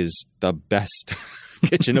 It is the best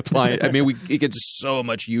kitchen appliance. I mean, it gets so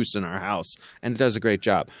much use in our house, and it does a great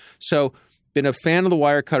job. So been a fan of the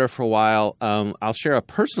Wirecutter for a while. I'll share a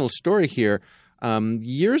personal story here.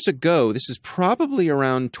 Years ago, this is probably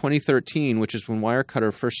around 2013, which is when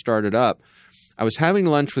Wirecutter first started up, I was having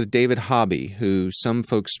lunch with David Hobby, who some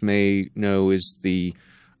folks may know is the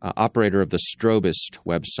operator of the Strobist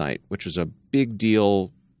website, which was a big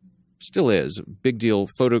deal, still is, a big deal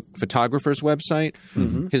photographer's website.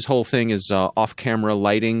 Mm-hmm. His whole thing is off-camera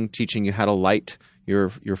lighting, teaching you how to light your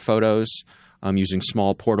photos using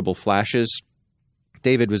small portable flashes.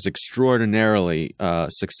 David was extraordinarily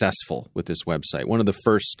successful with this website. One of the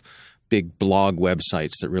first big blog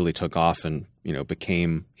websites that really took off and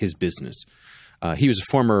became his business. He was a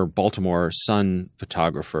former Baltimore Sun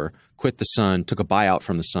photographer, quit the Sun, took a buyout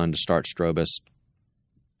from the Sun to start Strobist,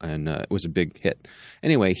 and it was a big hit.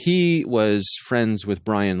 Anyway, he was friends with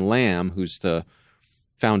Brian Lamb, who's the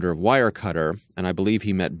founder of Wirecutter, and I believe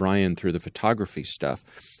he met Brian through the photography stuff.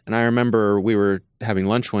 And I remember we were having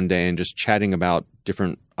lunch one day and just chatting about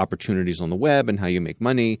different opportunities on the web and how you make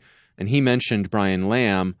money. And he mentioned Brian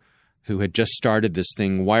Lamb, who had just started this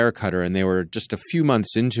thing, Wirecutter, and they were just a few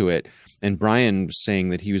months into it. And Brian was saying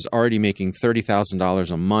that he was already making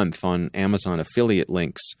 $30,000 a month on Amazon affiliate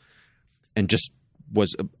links and just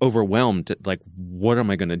was overwhelmed. Like, what am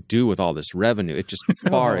I going to do with all this revenue? It just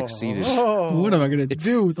far exceeded. What am I going to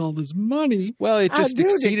do with all this money? Well, it just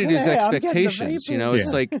exceeded his expectations.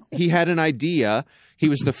 It's like he had an idea. He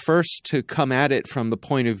was the first to come at it from the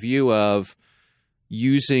point of view of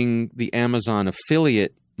using the Amazon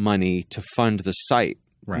affiliate money to fund the site.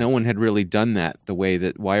 Right. No one had really done that the way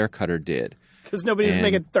that Wirecutter did. Because nobody's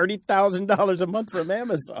making $30,000 a month from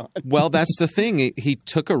Amazon. Well, that's the thing. He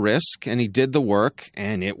took a risk and he did the work,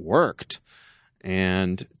 and it worked.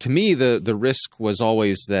 And to me, the risk was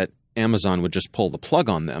always that Amazon would just pull the plug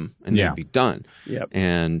on them and they'd be done. Yep.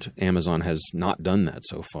 And Amazon has not done that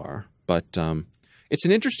so far. But it's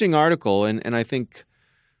an interesting article, and I think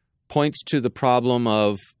points to the problem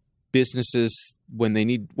of businesses when they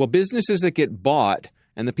need – well, businesses that get bought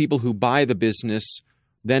and the people who buy the business –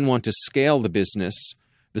 then want to scale the business.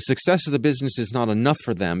 The success of the business is not enough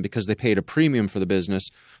for them because they paid a premium for the business.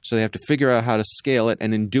 So they have to figure out how to scale it.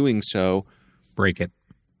 And in doing so, break it.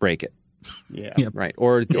 Yeah. Yep. Right.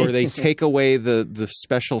 Or they take away the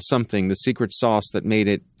special something, the secret sauce that made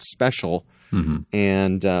it special. Mm-hmm.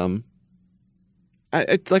 And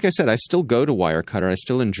like I said, I still go to Wirecutter. I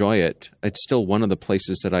still enjoy it. It's still one of the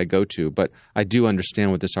places that I go to. But I do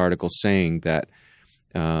understand what this article's saying, that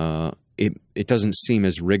it doesn't seem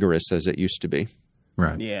as rigorous as it used to be.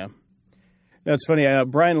 Right. Yeah. That's funny.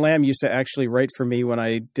 Brian Lamb used to actually write for me when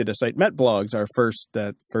I did a site, Met Blogs, our first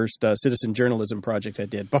citizen journalism project I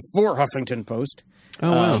did before Huffington Post.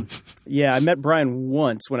 Oh, wow. Yeah, I met Brian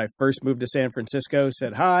once when I first moved to San Francisco,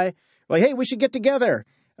 said hi. Like, hey, we should get together.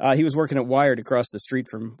 He was working at Wired across the street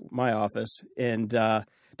from my office. And that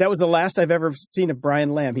was the last I've ever seen of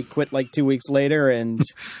Brian Lamb. He quit like 2 weeks later, and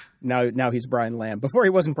now he's Brian Lamb. Before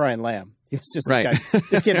he wasn't Brian Lamb. He was just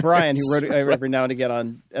this kid Brian who wrote every now and again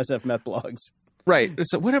on SF Met Blogs. Right.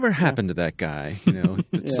 So whatever happened to that guy? You know,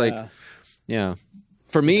 it's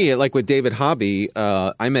For me, like with David Hobby,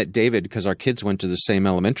 I met David because our kids went to the same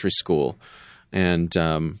elementary school, and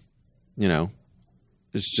you know,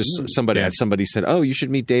 it's just somebody said, "Oh, you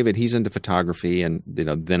should meet David. He's into photography," and you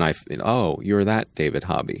know, then you're that David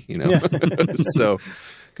Hobby, you know. So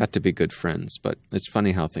got to be good friends, but it's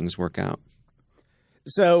funny how things work out.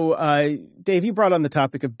 So, Dave, you brought on the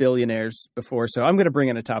topic of billionaires before, so I'm going to bring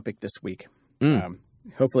in a topic this week.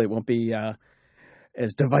 Hopefully it won't be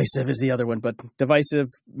as divisive as the other one, but divisive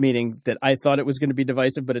meaning that I thought it was going to be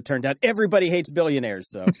divisive, but it turned out everybody hates billionaires.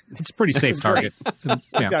 So it's a pretty safe target.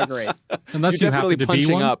 Yeah. Great. Unless You're you happen to punching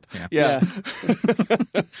be one. up. Yeah.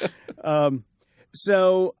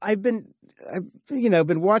 So I've been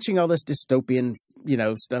watching all this dystopian,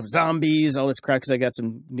 stuff, zombies, all this crap, because I got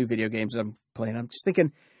some new video games I'm playing. I'm just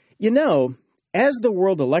thinking, as the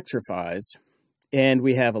world electrifies and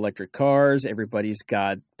we have electric cars, everybody's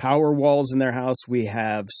got power walls in their house, we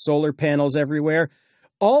have solar panels everywhere,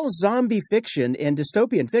 all zombie fiction and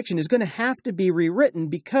dystopian fiction is going to have to be rewritten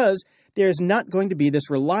because there's not going to be this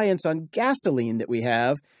reliance on gasoline that we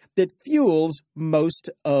have that fuels most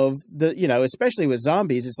of the, especially with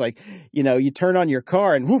zombies. It's like, you turn on your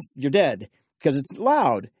car and woof, you're dead because it's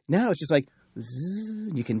loud. Now it's just like,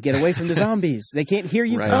 you can get away from the zombies. They can't hear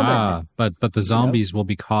you coming. But the zombies will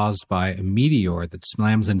be caused by a meteor that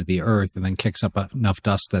slams into the earth and then kicks up enough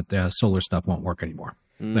dust that the solar stuff won't work anymore.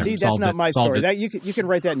 See, that's not my story. That you can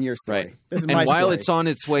write that in your story. Right. This is and my while story. it's on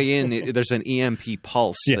its way in, there's an EMP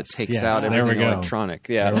pulse that takes out everything electronic.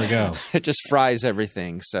 Yeah, there we go. It just fries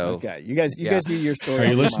everything. So okay, you guys do your story. Are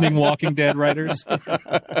you listening, Walking Dead writers?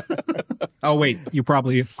 Oh wait, you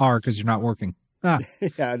probably are because you're not working.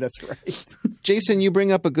 Yeah, that's right. Jason, you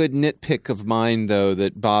bring up a good nitpick of mine, though,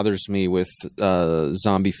 that bothers me with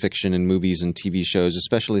zombie fiction and movies and TV shows,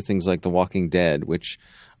 especially things like The Walking Dead, which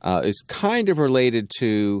is kind of related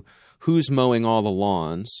to who's mowing all the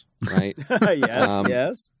lawns, right?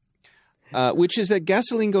 Yes. Which is that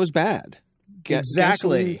gasoline goes bad.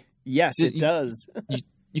 Exactly. Yes, it does.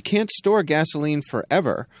 You can't store gasoline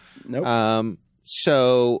forever. Nope.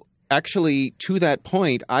 So actually, to that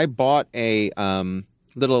point, I bought a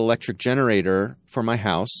little electric generator for my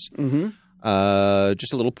house,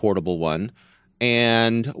 just a little portable one.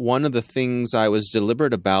 And one of the things I was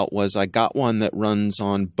deliberate about was I got one that runs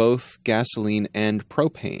on both gasoline and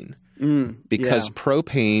propane. Because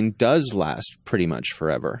propane does last pretty much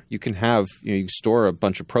forever. You can have you store a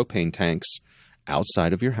bunch of propane tanks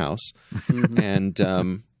outside of your house, and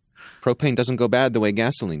propane doesn't go bad the way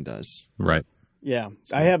gasoline does. Right. Yeah,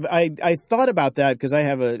 I thought about that because I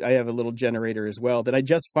have a little generator as well that I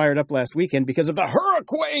just fired up last weekend because of the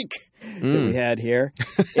hurricane that we had here,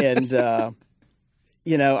 and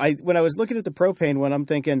when I was looking at the propane one, I'm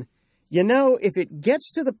thinking, if it gets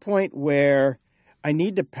to the point where I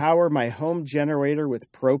need to power my home generator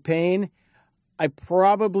with propane, I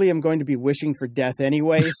probably am going to be wishing for death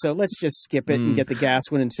anyway. So let's just skip it and get the gas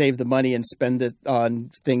one and save the money and spend it on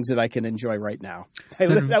things that I can enjoy right now.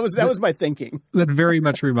 That was my thinking. That very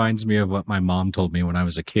much reminds me of what my mom told me when I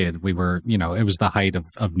was a kid. We were, it was the height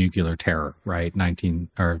of nuclear terror, right?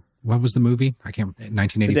 What was the movie?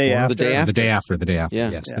 1984. The Day After. The Day After. The Day After. Yeah.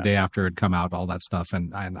 Yes, the day after it had come out, all that stuff,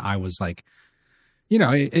 and I was like,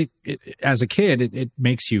 as a kid, it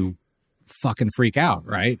makes you fucking freak out,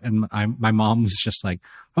 right? And my mom was just like,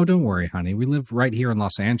 "Oh, don't worry, honey. We live right here in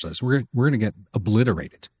Los Angeles. We're gonna get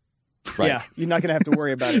obliterated." Right. Yeah, you're not gonna have to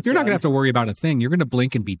worry about it. You're not gonna have to worry about a thing. You're gonna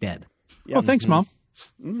blink and be dead. Yep. Oh, thanks, Mom.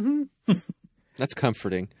 That's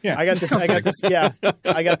comforting. Yeah, I got this. Yeah,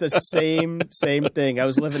 I got the same thing. I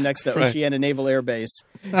was living next to Oceana Naval Air Base,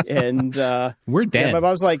 and we're dead. Yeah, my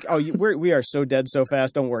mom's like, "Oh, we are so dead so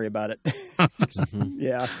fast. Don't worry about it."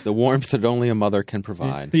 Yeah, the warmth that only a mother can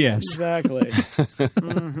provide. Yes, exactly.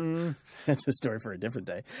 That's a story for a different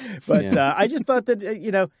day. But I just thought that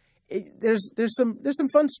there's some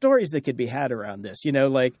fun stories that could be had around this.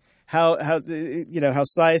 Like how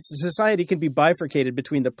society can be bifurcated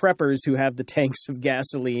between the preppers who have the tanks of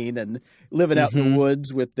gasoline and living out in the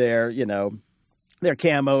woods with their their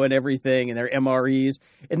camo and everything and their MREs,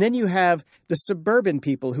 and then you have the suburban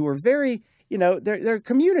people who are very they're a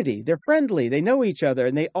community. They're friendly. They know each other,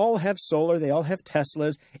 and they all have solar. They all have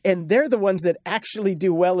Teslas, and they're the ones that actually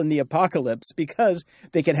do well in the apocalypse because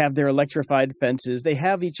they can have their electrified fences. They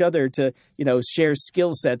have each other to, share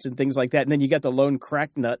skill sets and things like that. And then you got the lone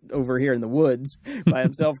crack nut over here in the woods by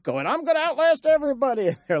himself going, I'm going to outlast everybody.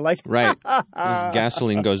 And they're like, right.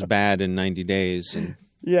 Gasoline goes bad in 90 days. And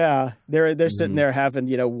yeah, they're sitting there having,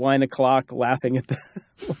 wine o'clock, laughing at the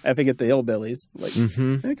hillbillies. Like,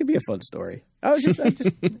 that could be a fun story. I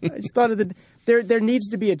just thought of there needs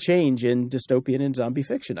to be a change in dystopian and zombie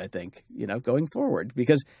fiction, I think, going forward,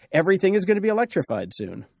 because everything is going to be electrified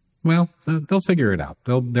soon. Well, they'll figure it out.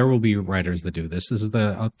 There will be writers that do this. This is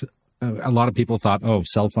a lot of people thought,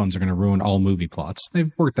 cell phones are going to ruin all movie plots.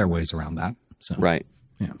 They've worked their ways around that. So, right.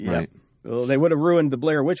 Yeah. Yep. Right. Well, they would have ruined the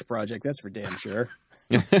Blair Witch Project. That's for damn sure.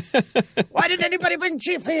 Why didn't anybody bring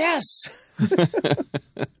GPS?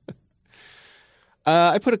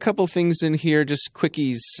 I put a couple things in here, just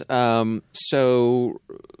quickies. So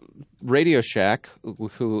Radio Shack,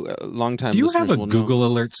 who longtime do you listeners have a will Google know.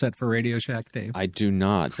 alert set for Radio Shack, Dave? I do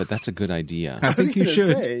not, but that's a good idea. I think you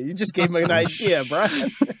should. You just gave me an idea,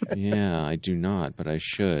 Brian. Yeah, I do not, but I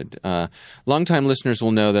should. Longtime listeners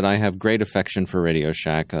will know that I have great affection for Radio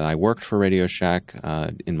Shack. I worked for Radio Shack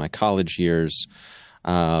in my college years,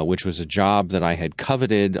 which was a job that I had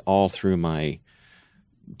coveted all through my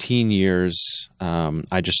teen years.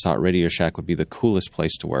 I just thought Radio Shack would be the coolest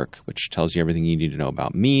place to work, which tells you everything you need to know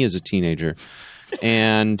about me as a teenager.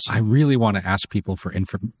 And I really want to ask people for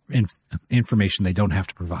information they don't have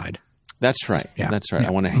to provide. That's right. Yeah. That's right. Yeah.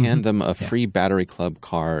 I want to hand them a free Battery Club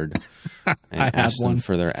card and ask them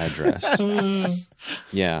for their address.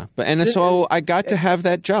 Yeah. So I got to have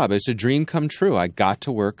that job. It's a dream come true. I got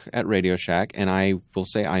to work at Radio Shack, and I will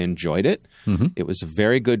say I enjoyed it. Mm-hmm. It was a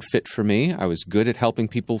very good fit for me. I was good at helping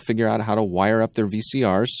people figure out how to wire up their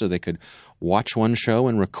VCRs so they could watch one show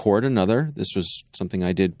and record another. This was something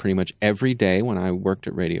I did pretty much every day when I worked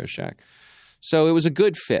at Radio Shack. So it was a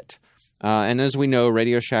good fit. And as we know,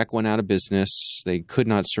 Radio Shack went out of business. They could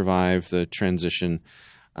not survive the transition.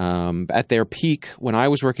 At their peak, when I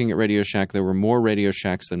was working at Radio Shack, there were more Radio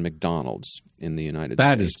Shacks than McDonald's in the United States.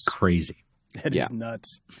 That is crazy. That is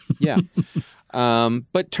nuts. Yeah.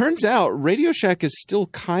 But turns out Radio Shack is still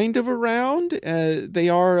kind of around. They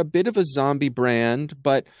are a bit of a zombie brand,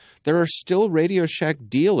 but there are still Radio Shack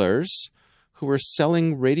dealers who are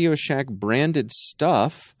selling Radio Shack branded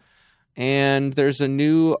stuff. And there's a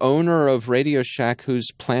new owner of Radio Shack who's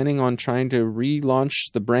planning on trying to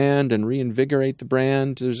relaunch the brand and reinvigorate the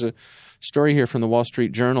brand. There's a story here from the Wall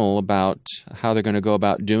Street Journal about how they're going to go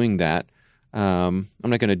about doing that. I'm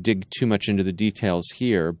not going to dig too much into the details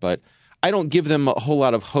here, but I don't give them a whole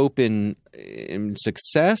lot of hope in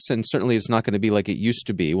success, and certainly it's not going to be like it used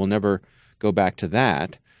to be. We'll never go back to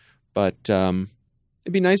that. But it'd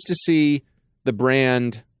be nice to see the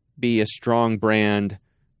brand be a strong brand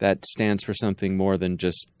that stands for something more than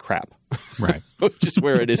just crap. Right. Which is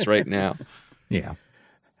where it is right now. Yeah.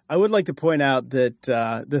 I would like to point out that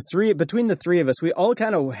between the three of us, we all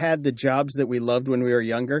kind of had the jobs that we loved when we were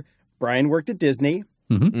younger. Brian worked at Disney.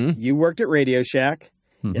 Mm-hmm. You worked at Radio Shack.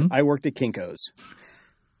 Mm-hmm. And I worked at Kinko's.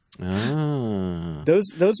 Ah.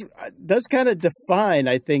 Those kind of define,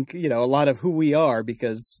 I think, a lot of who we are,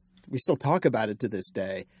 because we still talk about it to this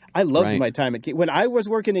day. I loved my time at when I was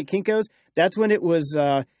working at Kinko's. That's when it was.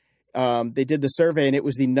 They did the survey, and it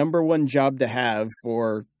was the number one job to have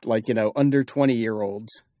for under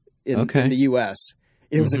 20-year-olds in the U.S.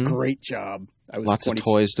 It was a great job. I was lots of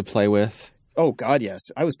toys to play with. Oh God, yes!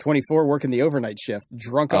 I was 24 working the overnight shift,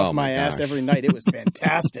 drunk off my ass every night. It was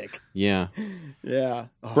fantastic. Yeah. Oh,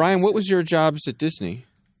 Brian, what was your jobs at Disney?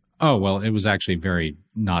 Oh, well, it was actually very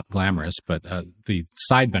not glamorous, but the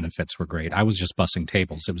side benefits were great. I was just bussing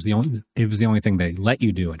tables. It was the only thing they let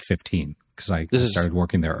you do at 15 because I started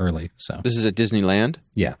working there early. So this is at Disneyland?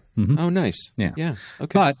 Yeah. Mm-hmm. Oh, nice. Yeah. Yeah.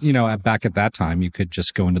 Okay. But, back at that time, you could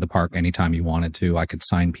just go into the park anytime you wanted to. I could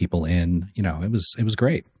sign people in. It was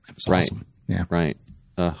great. It was awesome. Yeah. Right.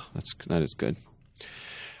 That is good.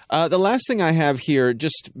 The last thing I have here,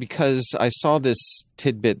 just because I saw this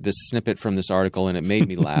snippet from this article, and it made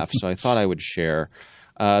me laugh, so I thought I would share.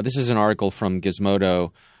 This is an article from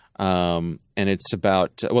Gizmodo, and it's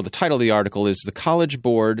about, the title of the article is "The College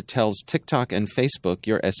Board Tells TikTok and Facebook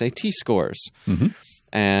Your SAT Scores." Mm-hmm.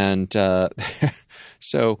 And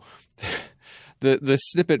so The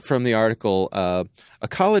snippet from the article, a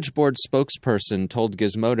College Board spokesperson told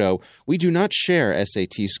Gizmodo, "We do not share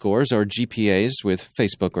SAT scores or GPAs with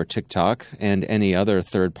Facebook or TikTok and any other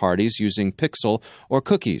third parties using Pixel or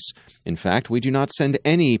cookies. In fact, we do not send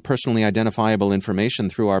any personally identifiable information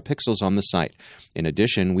through our pixels on the site. In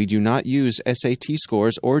addition, we do not use SAT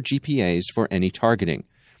scores or GPAs for any targeting."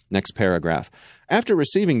 Next paragraph. After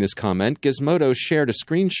receiving this comment, Gizmodo shared a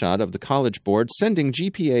screenshot of the College Board sending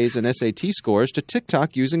GPAs and SAT scores to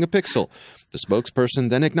TikTok using a pixel. The spokesperson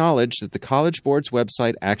then acknowledged that the College Board's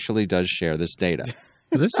website actually does share this data.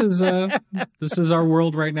 This is our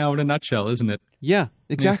world right now in a nutshell, isn't it? Yeah,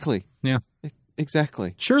 exactly. Yeah.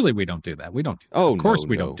 Exactly. Surely we don't do that. We don't do that. Oh, of course no,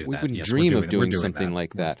 we no. don't do We that. wouldn't Yes, dream we're of doing that. something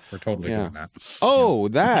like that. We're totally doing that. Oh,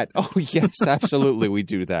 that. Oh, yes, absolutely. We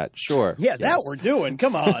do that. Sure. Yeah, that Yes. we're doing.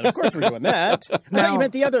 Come on. Of course we're doing that. I thought you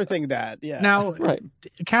meant the other thing that. Yeah. Now, Right.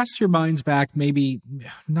 cast your minds back maybe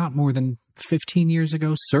not more than 15 years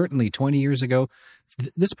ago, certainly 20 years ago.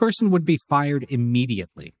 This person would be fired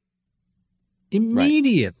immediately.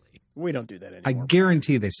 Immediately. We don't do that anymore. I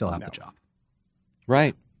guarantee they still have the job.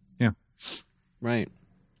 Right. Yeah. Right.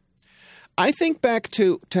 I think back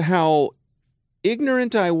to how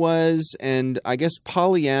ignorant I was, and I guess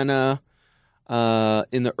Pollyanna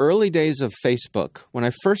in the early days of Facebook, when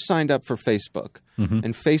I first signed up for Facebook,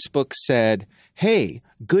 and Facebook said, "Hey,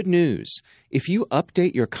 good news. If you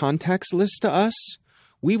update your contacts list to us,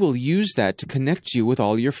 we will use that to connect you with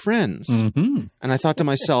all your friends." And I thought to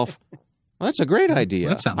myself, well, that's a great idea.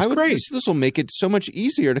 That sounds great. This will make it so much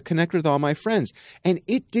easier to connect with all my friends. And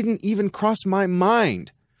it didn't even cross my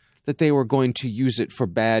mind that they were going to use it for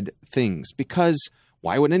bad things, because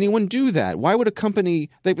why would anyone do that? Why would a company,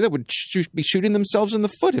 they would be shooting themselves in the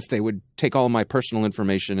foot if they would take all of my personal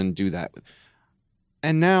information and do that.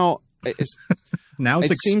 And now it's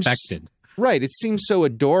expected. Right. It seems so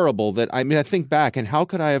adorable that, I think back, and how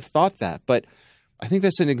could I have thought that? But I think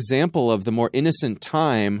that's an example of the more innocent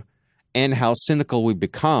time and how cynical we've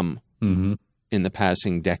become in the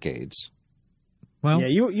passing decades. Well, yeah,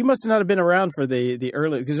 you must not have been around for the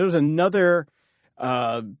early, because there was another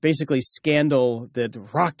basically scandal that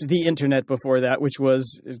rocked the internet before that, which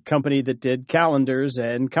was a company that did calendars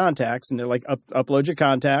and contacts, and they're like, upload your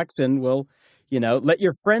contacts and we'll, let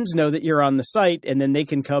your friends know that you're on the site, and then they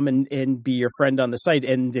can come and be your friend on the site.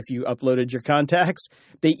 And if you uploaded your contacts,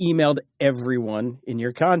 they emailed everyone in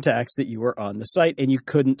your contacts that you were on the site, and you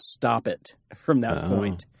couldn't stop it from that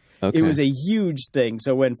point. Okay. It was a huge thing.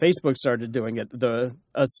 So when Facebook started doing it,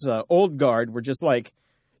 us old guard were just like,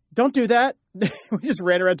 don't do that. We just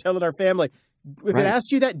ran around telling our family, if it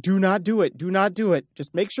asked you that, do not do it. Do not do it.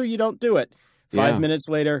 Just make sure you don't do it. 5 minutes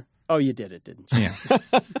later, oh, you did it, didn't you?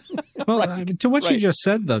 Yeah. Well, to what you just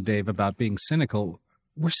said, though, Dave, about being cynical,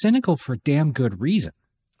 we're cynical for damn good reason.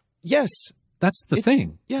 Yes. That's the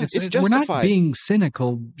thing. Yeah, it's we're justified. not being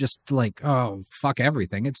cynical just like, oh, fuck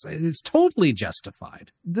everything. It's totally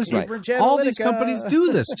justified. This all these companies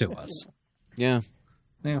do this to us. Yeah.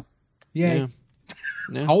 Yeah. Yay. Yeah.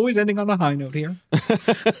 Yeah. Always ending on a high note here.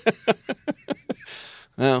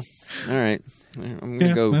 Well, all right. I'm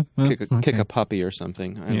going to go kick a puppy or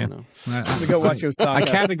something. I don't know. We go watch Osaka. I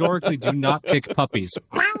categorically do not kick puppies.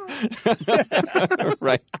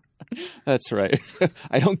 Right. That's right.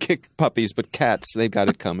 I don't kick puppies, but cats, they've got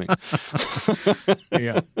it coming.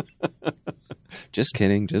 Yeah. Just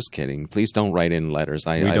kidding. Please don't write in letters.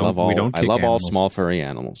 I love kick all animals. small furry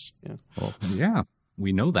animals. Yeah. Well, yeah,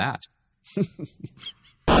 we know that.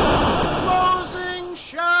 Closing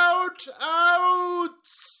shout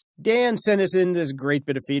outs! Dan sent us in this great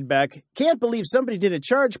bit of feedback. Can't believe somebody did a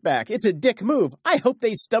chargeback. It's a dick move. I hope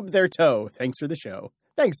they stubbed their toe. Thanks for the show.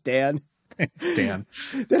 Thanks, Dan. Thanks, Dan.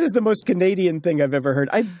 That is the most Canadian thing I've ever heard.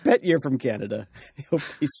 I bet you're from Canada. I hope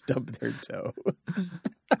they stubbed their toe.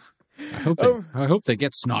 I hope they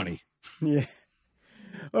get snotty. Yeah.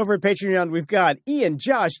 Over at Patreon, we've got Ian,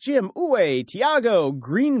 Josh, Jim, Uwe, Tiago,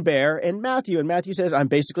 Green Bear, and Matthew. And Matthew says, I'm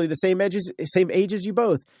basically the same age as you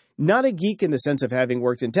both. Not a geek in the sense of having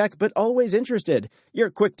worked in tech, but always interested. Your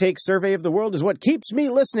quick take survey of the world is what keeps me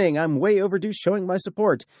listening. I'm way overdue showing my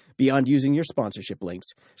support beyond using your sponsorship links.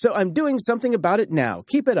 So I'm doing something about it now.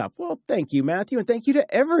 Keep it up. Well, thank you, Matthew, and thank you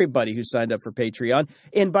to everybody who signed up for Patreon.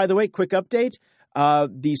 And by the way, quick update.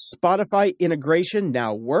 The Spotify integration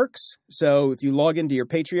now works. So if you log into your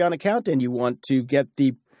Patreon account and you want to get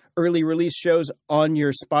the early release shows on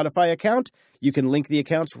your Spotify account, you can link the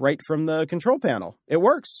accounts right from the control panel. It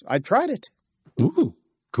works. I tried it. Ooh,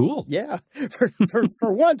 cool. Yeah.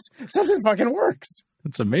 For once, something fucking works.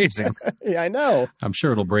 That's amazing. Yeah, I know. I'm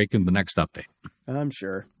sure it'll break in the next update. I'm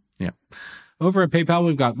sure. Yeah. Over at PayPal,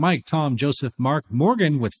 we've got Mike, Tom, Joseph, Mark,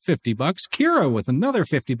 Morgan with $50, Kira with another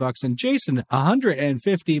 $50, and Jason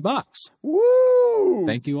 $150. Woo!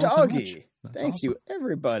 Thank you all so much. That's Thank you,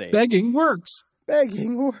 everybody. Begging works.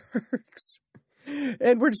 Begging works.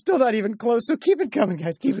 And we're still not even close, so keep it coming,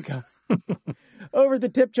 guys. Keep it coming. Over the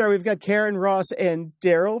tip jar, we've got Karen, Ross, and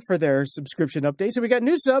Daryl for their subscription updates. So we got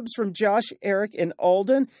new subs from Josh, Eric, and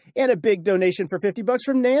Alden, and a big donation for $50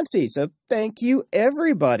 from Nancy. So thank you,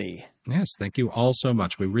 everybody. Yes, thank you all so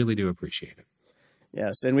much. We really do appreciate it.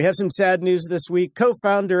 Yes, and we have some sad news this week.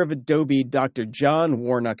 Co-founder of Adobe, Dr. John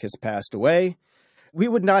Warnock, has passed away. We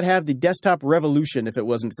would not have the desktop revolution if it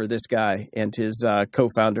wasn't for this guy and his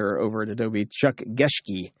co-founder over at Adobe, Chuck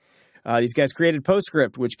Geschke. These guys created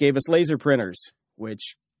PostScript, which gave us laser printers,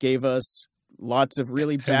 which gave us lots of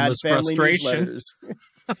really bad family newsletters.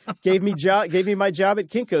 gave me my job at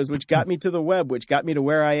Kinko's, which got me to the web, which got me to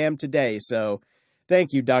where I am today. So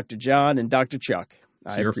thank you, Dr. John and Dr. Chuck.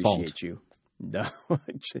 It's I your appreciate fault. you. No,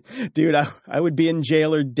 dude, I would be in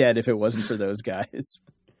jail or dead if it wasn't for those guys.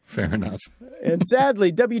 Fair enough. And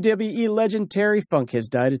sadly, WWE legend Terry Funk has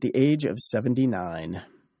died at the age of 79.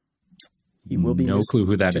 He will be no clue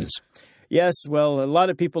who that is. Yes, well, a lot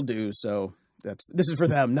of people do, so this is for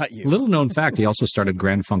them, not you. Little known fact, he also started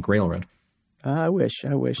Grand Funk Railroad. I wish.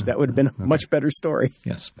 That would have been a much better story.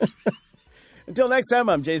 Yes. Until next time,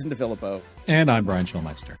 I'm Jason DeFilippo. And I'm Brian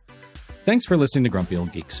Schulmeister. Thanks for listening to Grumpy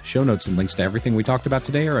Old Geeks. Show notes and links to everything we talked about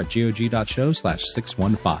today are at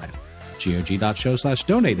gog.show/615.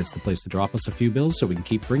 gog.show/donate is the place to drop us a few bills so we can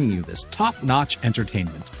keep bringing you this top-notch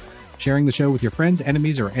entertainment. Sharing the show with your friends,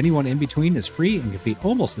 enemies, or anyone in between is free and can be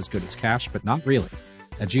almost as good as cash, but not really.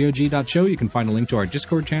 At gog.show, you can find a link to our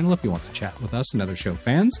Discord channel if you want to chat with us and other show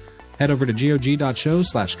fans. Head over to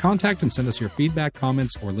gog.show/contact and send us your feedback,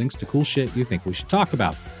 comments, or links to cool shit you think we should talk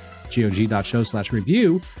about.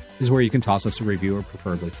 gog.show/review is where you can toss us a review, or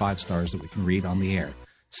preferably 5 stars that we can read on the air.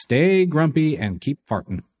 Stay grumpy and keep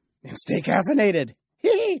farting. And stay caffeinated.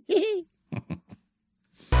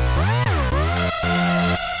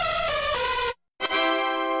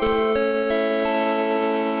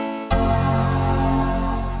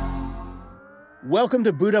 Welcome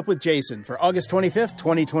to Boot Up with Jason for August 25th,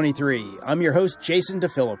 2023. I'm your host, Jason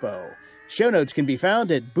DeFilippo. Show notes can be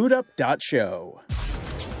found at bootup.show.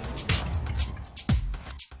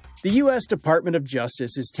 The U.S. Department of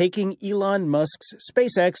Justice is taking Elon Musk's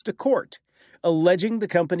SpaceX to court, alleging the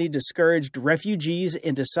company discouraged refugees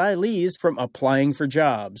and asylees from applying for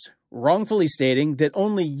jobs, wrongfully stating that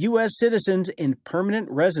only U.S. citizens and permanent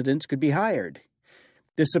residents could be hired.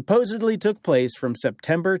 This supposedly took place from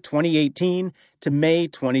September 2018 to May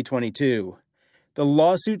 2022. The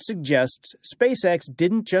lawsuit suggests SpaceX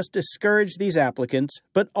didn't just discourage these applicants,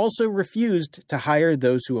 but also refused to hire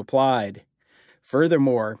those who applied.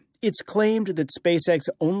 Furthermore, it's claimed that SpaceX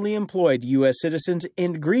only employed U.S. citizens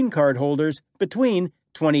and green card holders between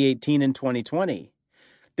 2018 and 2020.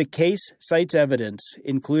 The case cites evidence,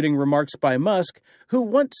 including remarks by Musk, who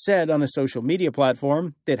once said on a social media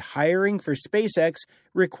platform that hiring for SpaceX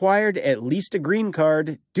required at least a green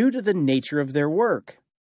card due to the nature of their work.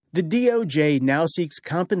 The DOJ now seeks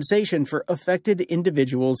compensation for affected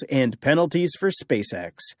individuals and penalties for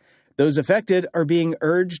SpaceX. Those affected are being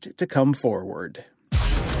urged to come forward.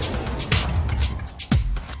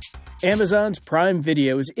 Amazon's Prime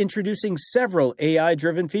Video is introducing several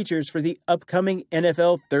AI-driven features for the upcoming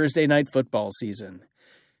NFL Thursday Night Football season.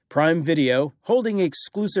 Prime Video, holding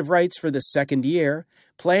exclusive rights for the second year,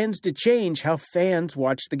 plans to change how fans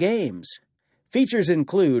watch the games. Features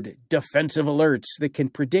include defensive alerts that can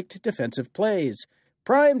predict defensive plays,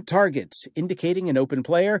 prime targets indicating an open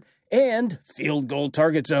player, and field goal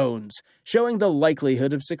target zones, showing the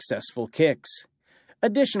likelihood of successful kicks.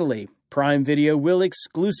 Additionally, Prime Video will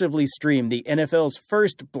exclusively stream the NFL's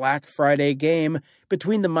first Black Friday game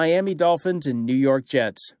between the Miami Dolphins and New York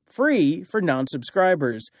Jets, free for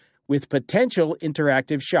non-subscribers, with potential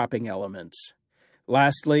interactive shopping elements.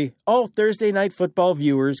 Lastly, all Thursday Night Football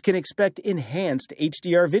viewers can expect enhanced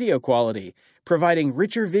HDR video quality, providing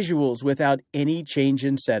richer visuals without any change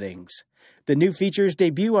in settings. The new features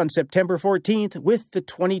debut on September 14th with the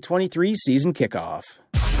 2023 season kickoff.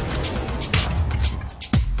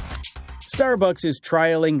 Starbucks is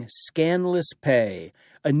trialing Scanless Pay,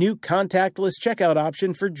 a new contactless checkout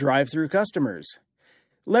option for drive-thru customers.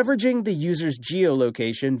 Leveraging the user's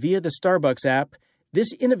geolocation via the Starbucks app,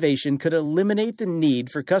 this innovation could eliminate the need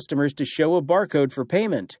for customers to show a barcode for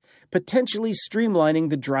payment, potentially streamlining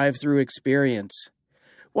the drive-thru experience.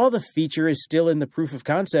 While the feature is still in the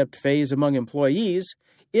proof-of-concept phase among employees,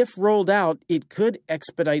 if rolled out, it could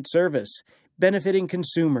expedite service, benefiting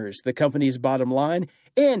consumers, the company's bottom line,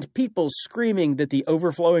 and people screaming that the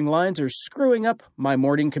overflowing lines are screwing up my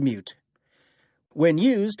morning commute. When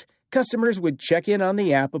used, customers would check in on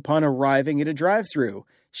the app upon arriving at a drive-thru,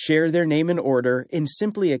 share their name and order, and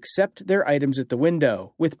simply accept their items at the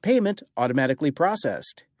window, with payment automatically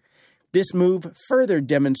processed. This move further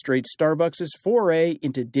demonstrates Starbucks' foray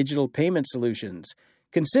into digital payment solutions,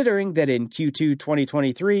 considering that in Q2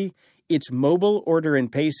 2023, its mobile order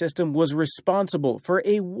and pay system was responsible for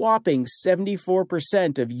a whopping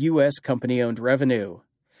 74% of U.S. company-owned revenue.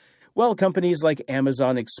 While companies like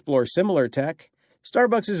Amazon explore similar tech,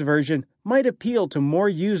 Starbucks' version might appeal to more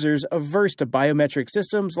users averse to biometric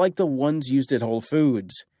systems like the ones used at Whole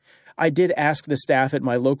Foods. I did ask the staff at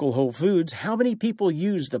my local Whole Foods how many people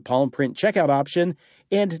use the palm print checkout option,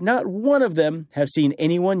 and not one of them have seen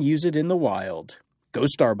anyone use it in the wild. Go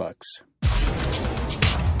Starbucks.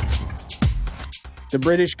 The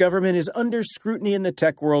British government is under scrutiny in the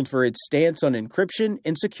tech world for its stance on encryption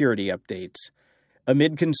and security updates.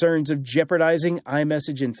 Amid concerns of jeopardizing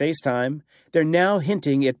iMessage and FaceTime, they're now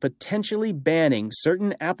hinting at potentially banning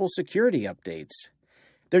certain Apple security updates.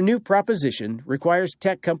 Their new proposition requires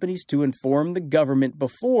tech companies to inform the government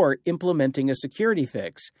before implementing a security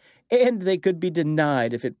fix, and they could be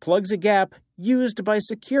denied if it plugs a gap used by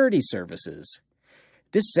security services.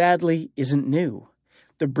 This sadly isn't new.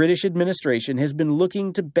 The British administration has been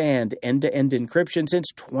looking to ban end-to-end encryption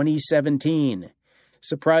since 2017.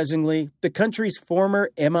 Surprisingly, the country's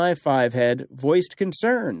former MI5 head voiced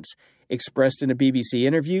concerns, expressed in a BBC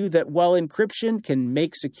interview that while encryption can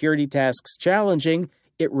make security tasks challenging,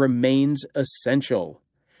 it remains essential.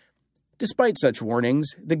 Despite such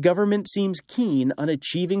warnings, the government seems keen on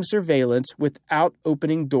achieving surveillance without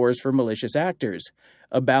opening doors for malicious actors,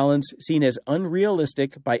 a balance seen as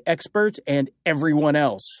unrealistic by experts and everyone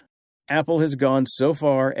else. Apple has gone so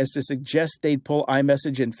far as to suggest they'd pull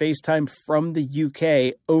iMessage and FaceTime from the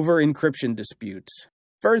UK over encryption disputes.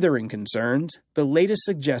 Furthering concerns, the latest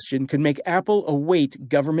suggestion could make Apple await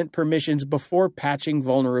government permissions before patching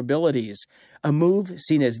vulnerabilities, a move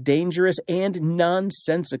seen as dangerous and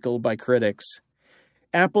nonsensical by critics.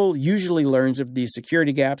 Apple usually learns of these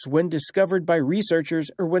security gaps when discovered by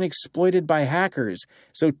researchers or when exploited by hackers,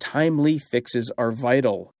 so timely fixes are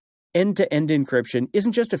vital. End-to-end encryption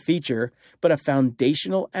isn't just a feature, but a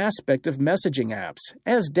foundational aspect of messaging apps,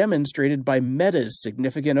 as demonstrated by Meta's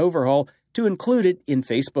significant overhaul to include it in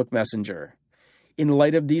Facebook Messenger. In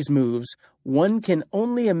light of these moves, one can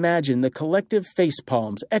only imagine the collective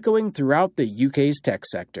facepalms echoing throughout the UK's tech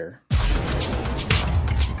sector.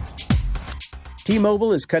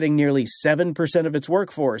 T-Mobile is cutting nearly 7% of its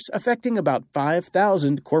workforce, affecting about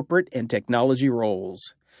 5,000 corporate and technology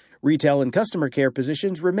roles. Retail and customer care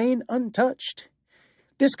positions remain untouched.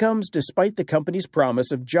 This comes despite the company's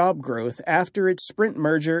promise of job growth after its Sprint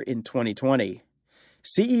merger in 2020.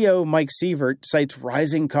 CEO Mike Sievert cites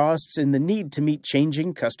rising costs and the need to meet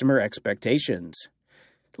changing customer expectations.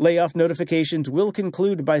 Layoff notifications will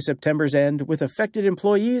conclude by September's end, with affected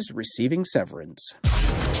employees receiving severance.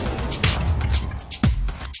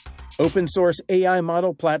 Open-source AI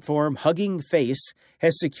model platform Hugging Face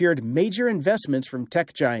has secured major investments from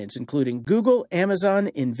tech giants including Google, Amazon,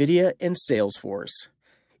 NVIDIA, and Salesforce.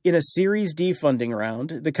 In a Series D funding round,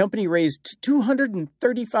 the company raised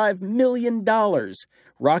 $235 million,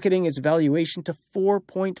 rocketing its valuation to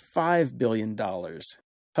 $4.5 billion.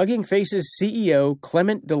 Hugging Face's CEO,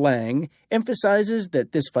 Clement DeLange, emphasizes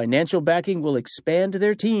that this financial backing will expand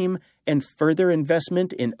their team and further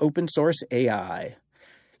investment in open-source AI.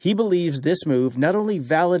 He believes this move not only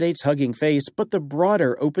validates Hugging Face, but the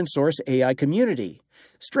broader open-source AI community,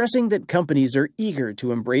 stressing that companies are eager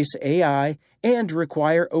to embrace AI and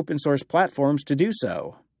require open-source platforms to do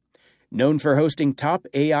so. Known for hosting top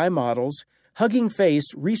AI models, Hugging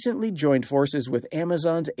Face recently joined forces with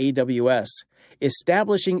Amazon's AWS,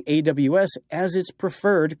 establishing AWS as its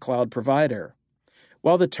preferred cloud provider.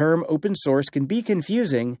 While the term open source can be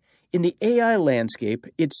confusing, in the AI landscape,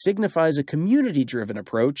 it signifies a community-driven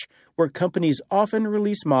approach where companies often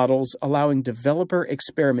release models allowing developer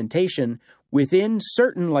experimentation within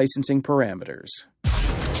certain licensing parameters.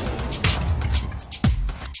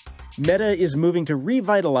 Meta is moving to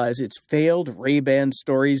revitalize its failed Ray-Ban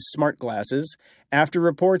Stories smart glasses after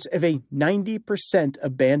reports of a 90%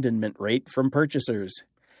 abandonment rate from purchasers.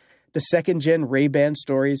 The second-gen Ray-Ban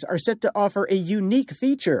Stories are set to offer a unique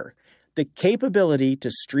feature, the capability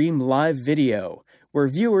to stream live video, where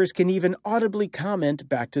viewers can even audibly comment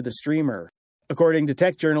back to the streamer. According to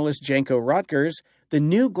tech journalist Janko Rotgers, the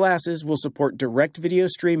new glasses will support direct video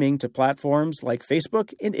streaming to platforms like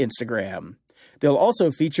Facebook and Instagram. They'll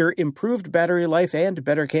also feature improved battery life and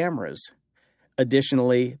better cameras.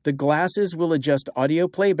 Additionally, the glasses will adjust audio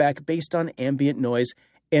playback based on ambient noise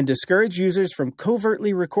and discourage users from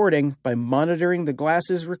covertly recording by monitoring the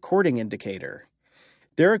glasses' recording indicator.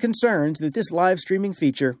 There are concerns that this live streaming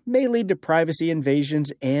feature may lead to privacy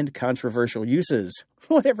invasions and controversial uses.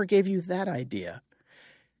 Whatever gave you that idea?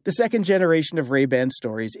 The second generation of Ray-Ban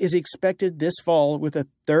Stories is expected this fall with a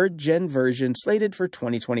third-gen version slated for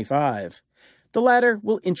 2025. The latter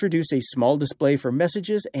will introduce a small display for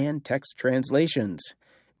messages and text translations.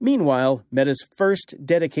 Meanwhile, Meta's first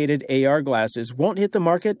dedicated AR glasses won't hit the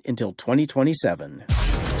market until 2027.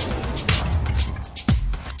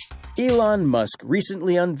 Elon Musk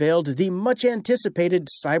recently unveiled the much-anticipated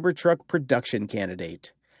Cybertruck production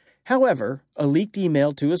candidate. However, a leaked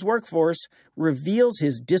email to his workforce reveals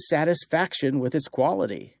his dissatisfaction with its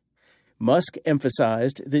quality. Musk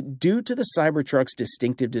emphasized that due to the Cybertruck's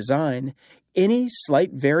distinctive design, any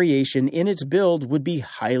slight variation in its build would be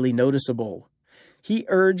highly noticeable. He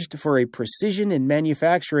urged for a precision in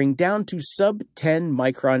manufacturing down to sub-10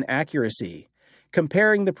 micron accuracy,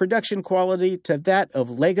 comparing the production quality to that of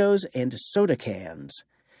Legos and soda cans.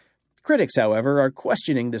 Critics, however, are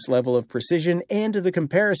questioning this level of precision and the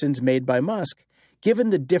comparisons made by Musk,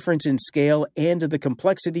 given the difference in scale and the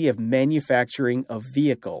complexity of manufacturing a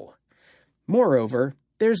vehicle. Moreover,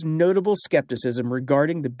 there's notable skepticism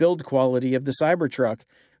regarding the build quality of the Cybertruck,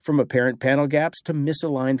 from apparent panel gaps to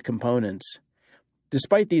misaligned components.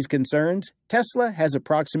 Despite these concerns, Tesla has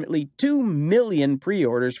approximately 2 million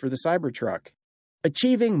pre-orders for the Cybertruck.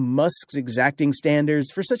 Achieving Musk's exacting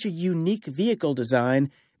standards for such a unique vehicle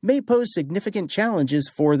design may pose significant challenges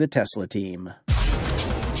for the Tesla team.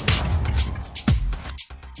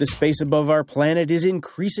 The space above our planet is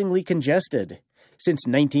increasingly congested. Since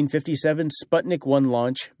 1957's Sputnik 1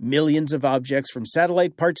 launch, millions of objects from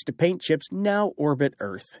satellite parts to paint chips now orbit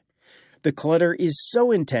Earth. The clutter is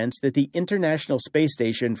so intense that the International Space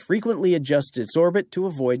Station frequently adjusts its orbit to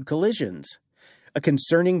avoid collisions. A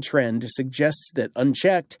concerning trend suggests that,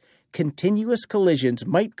 unchecked, continuous collisions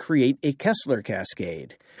might create a Kessler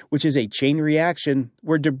cascade, which is a chain reaction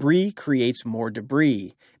where debris creates more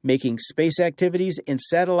debris, making space activities and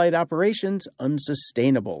satellite operations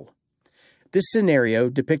unsustainable. This scenario,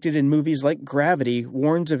 depicted in movies like Gravity,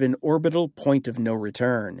 warns of an orbital point of no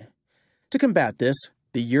return. To combat this,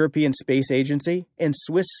 the European Space Agency and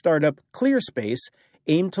Swiss startup ClearSpace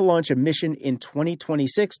aim to launch a mission in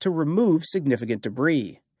 2026 to remove significant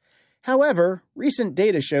debris. However, recent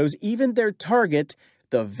data shows even their target,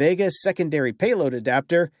 the Vega Secondary Payload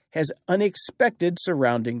Adapter, has unexpected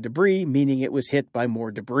surrounding debris, meaning it was hit by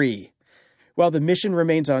more debris. While the mission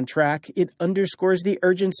remains on track, it underscores the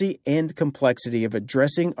urgency and complexity of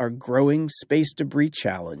addressing our growing space debris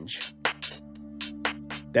challenge.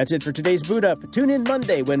 That's it for today's Boot Up. Tune in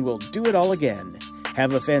Monday when we'll do it all again.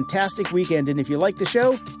 Have a fantastic weekend, and if you like the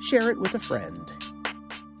show, share it with a friend.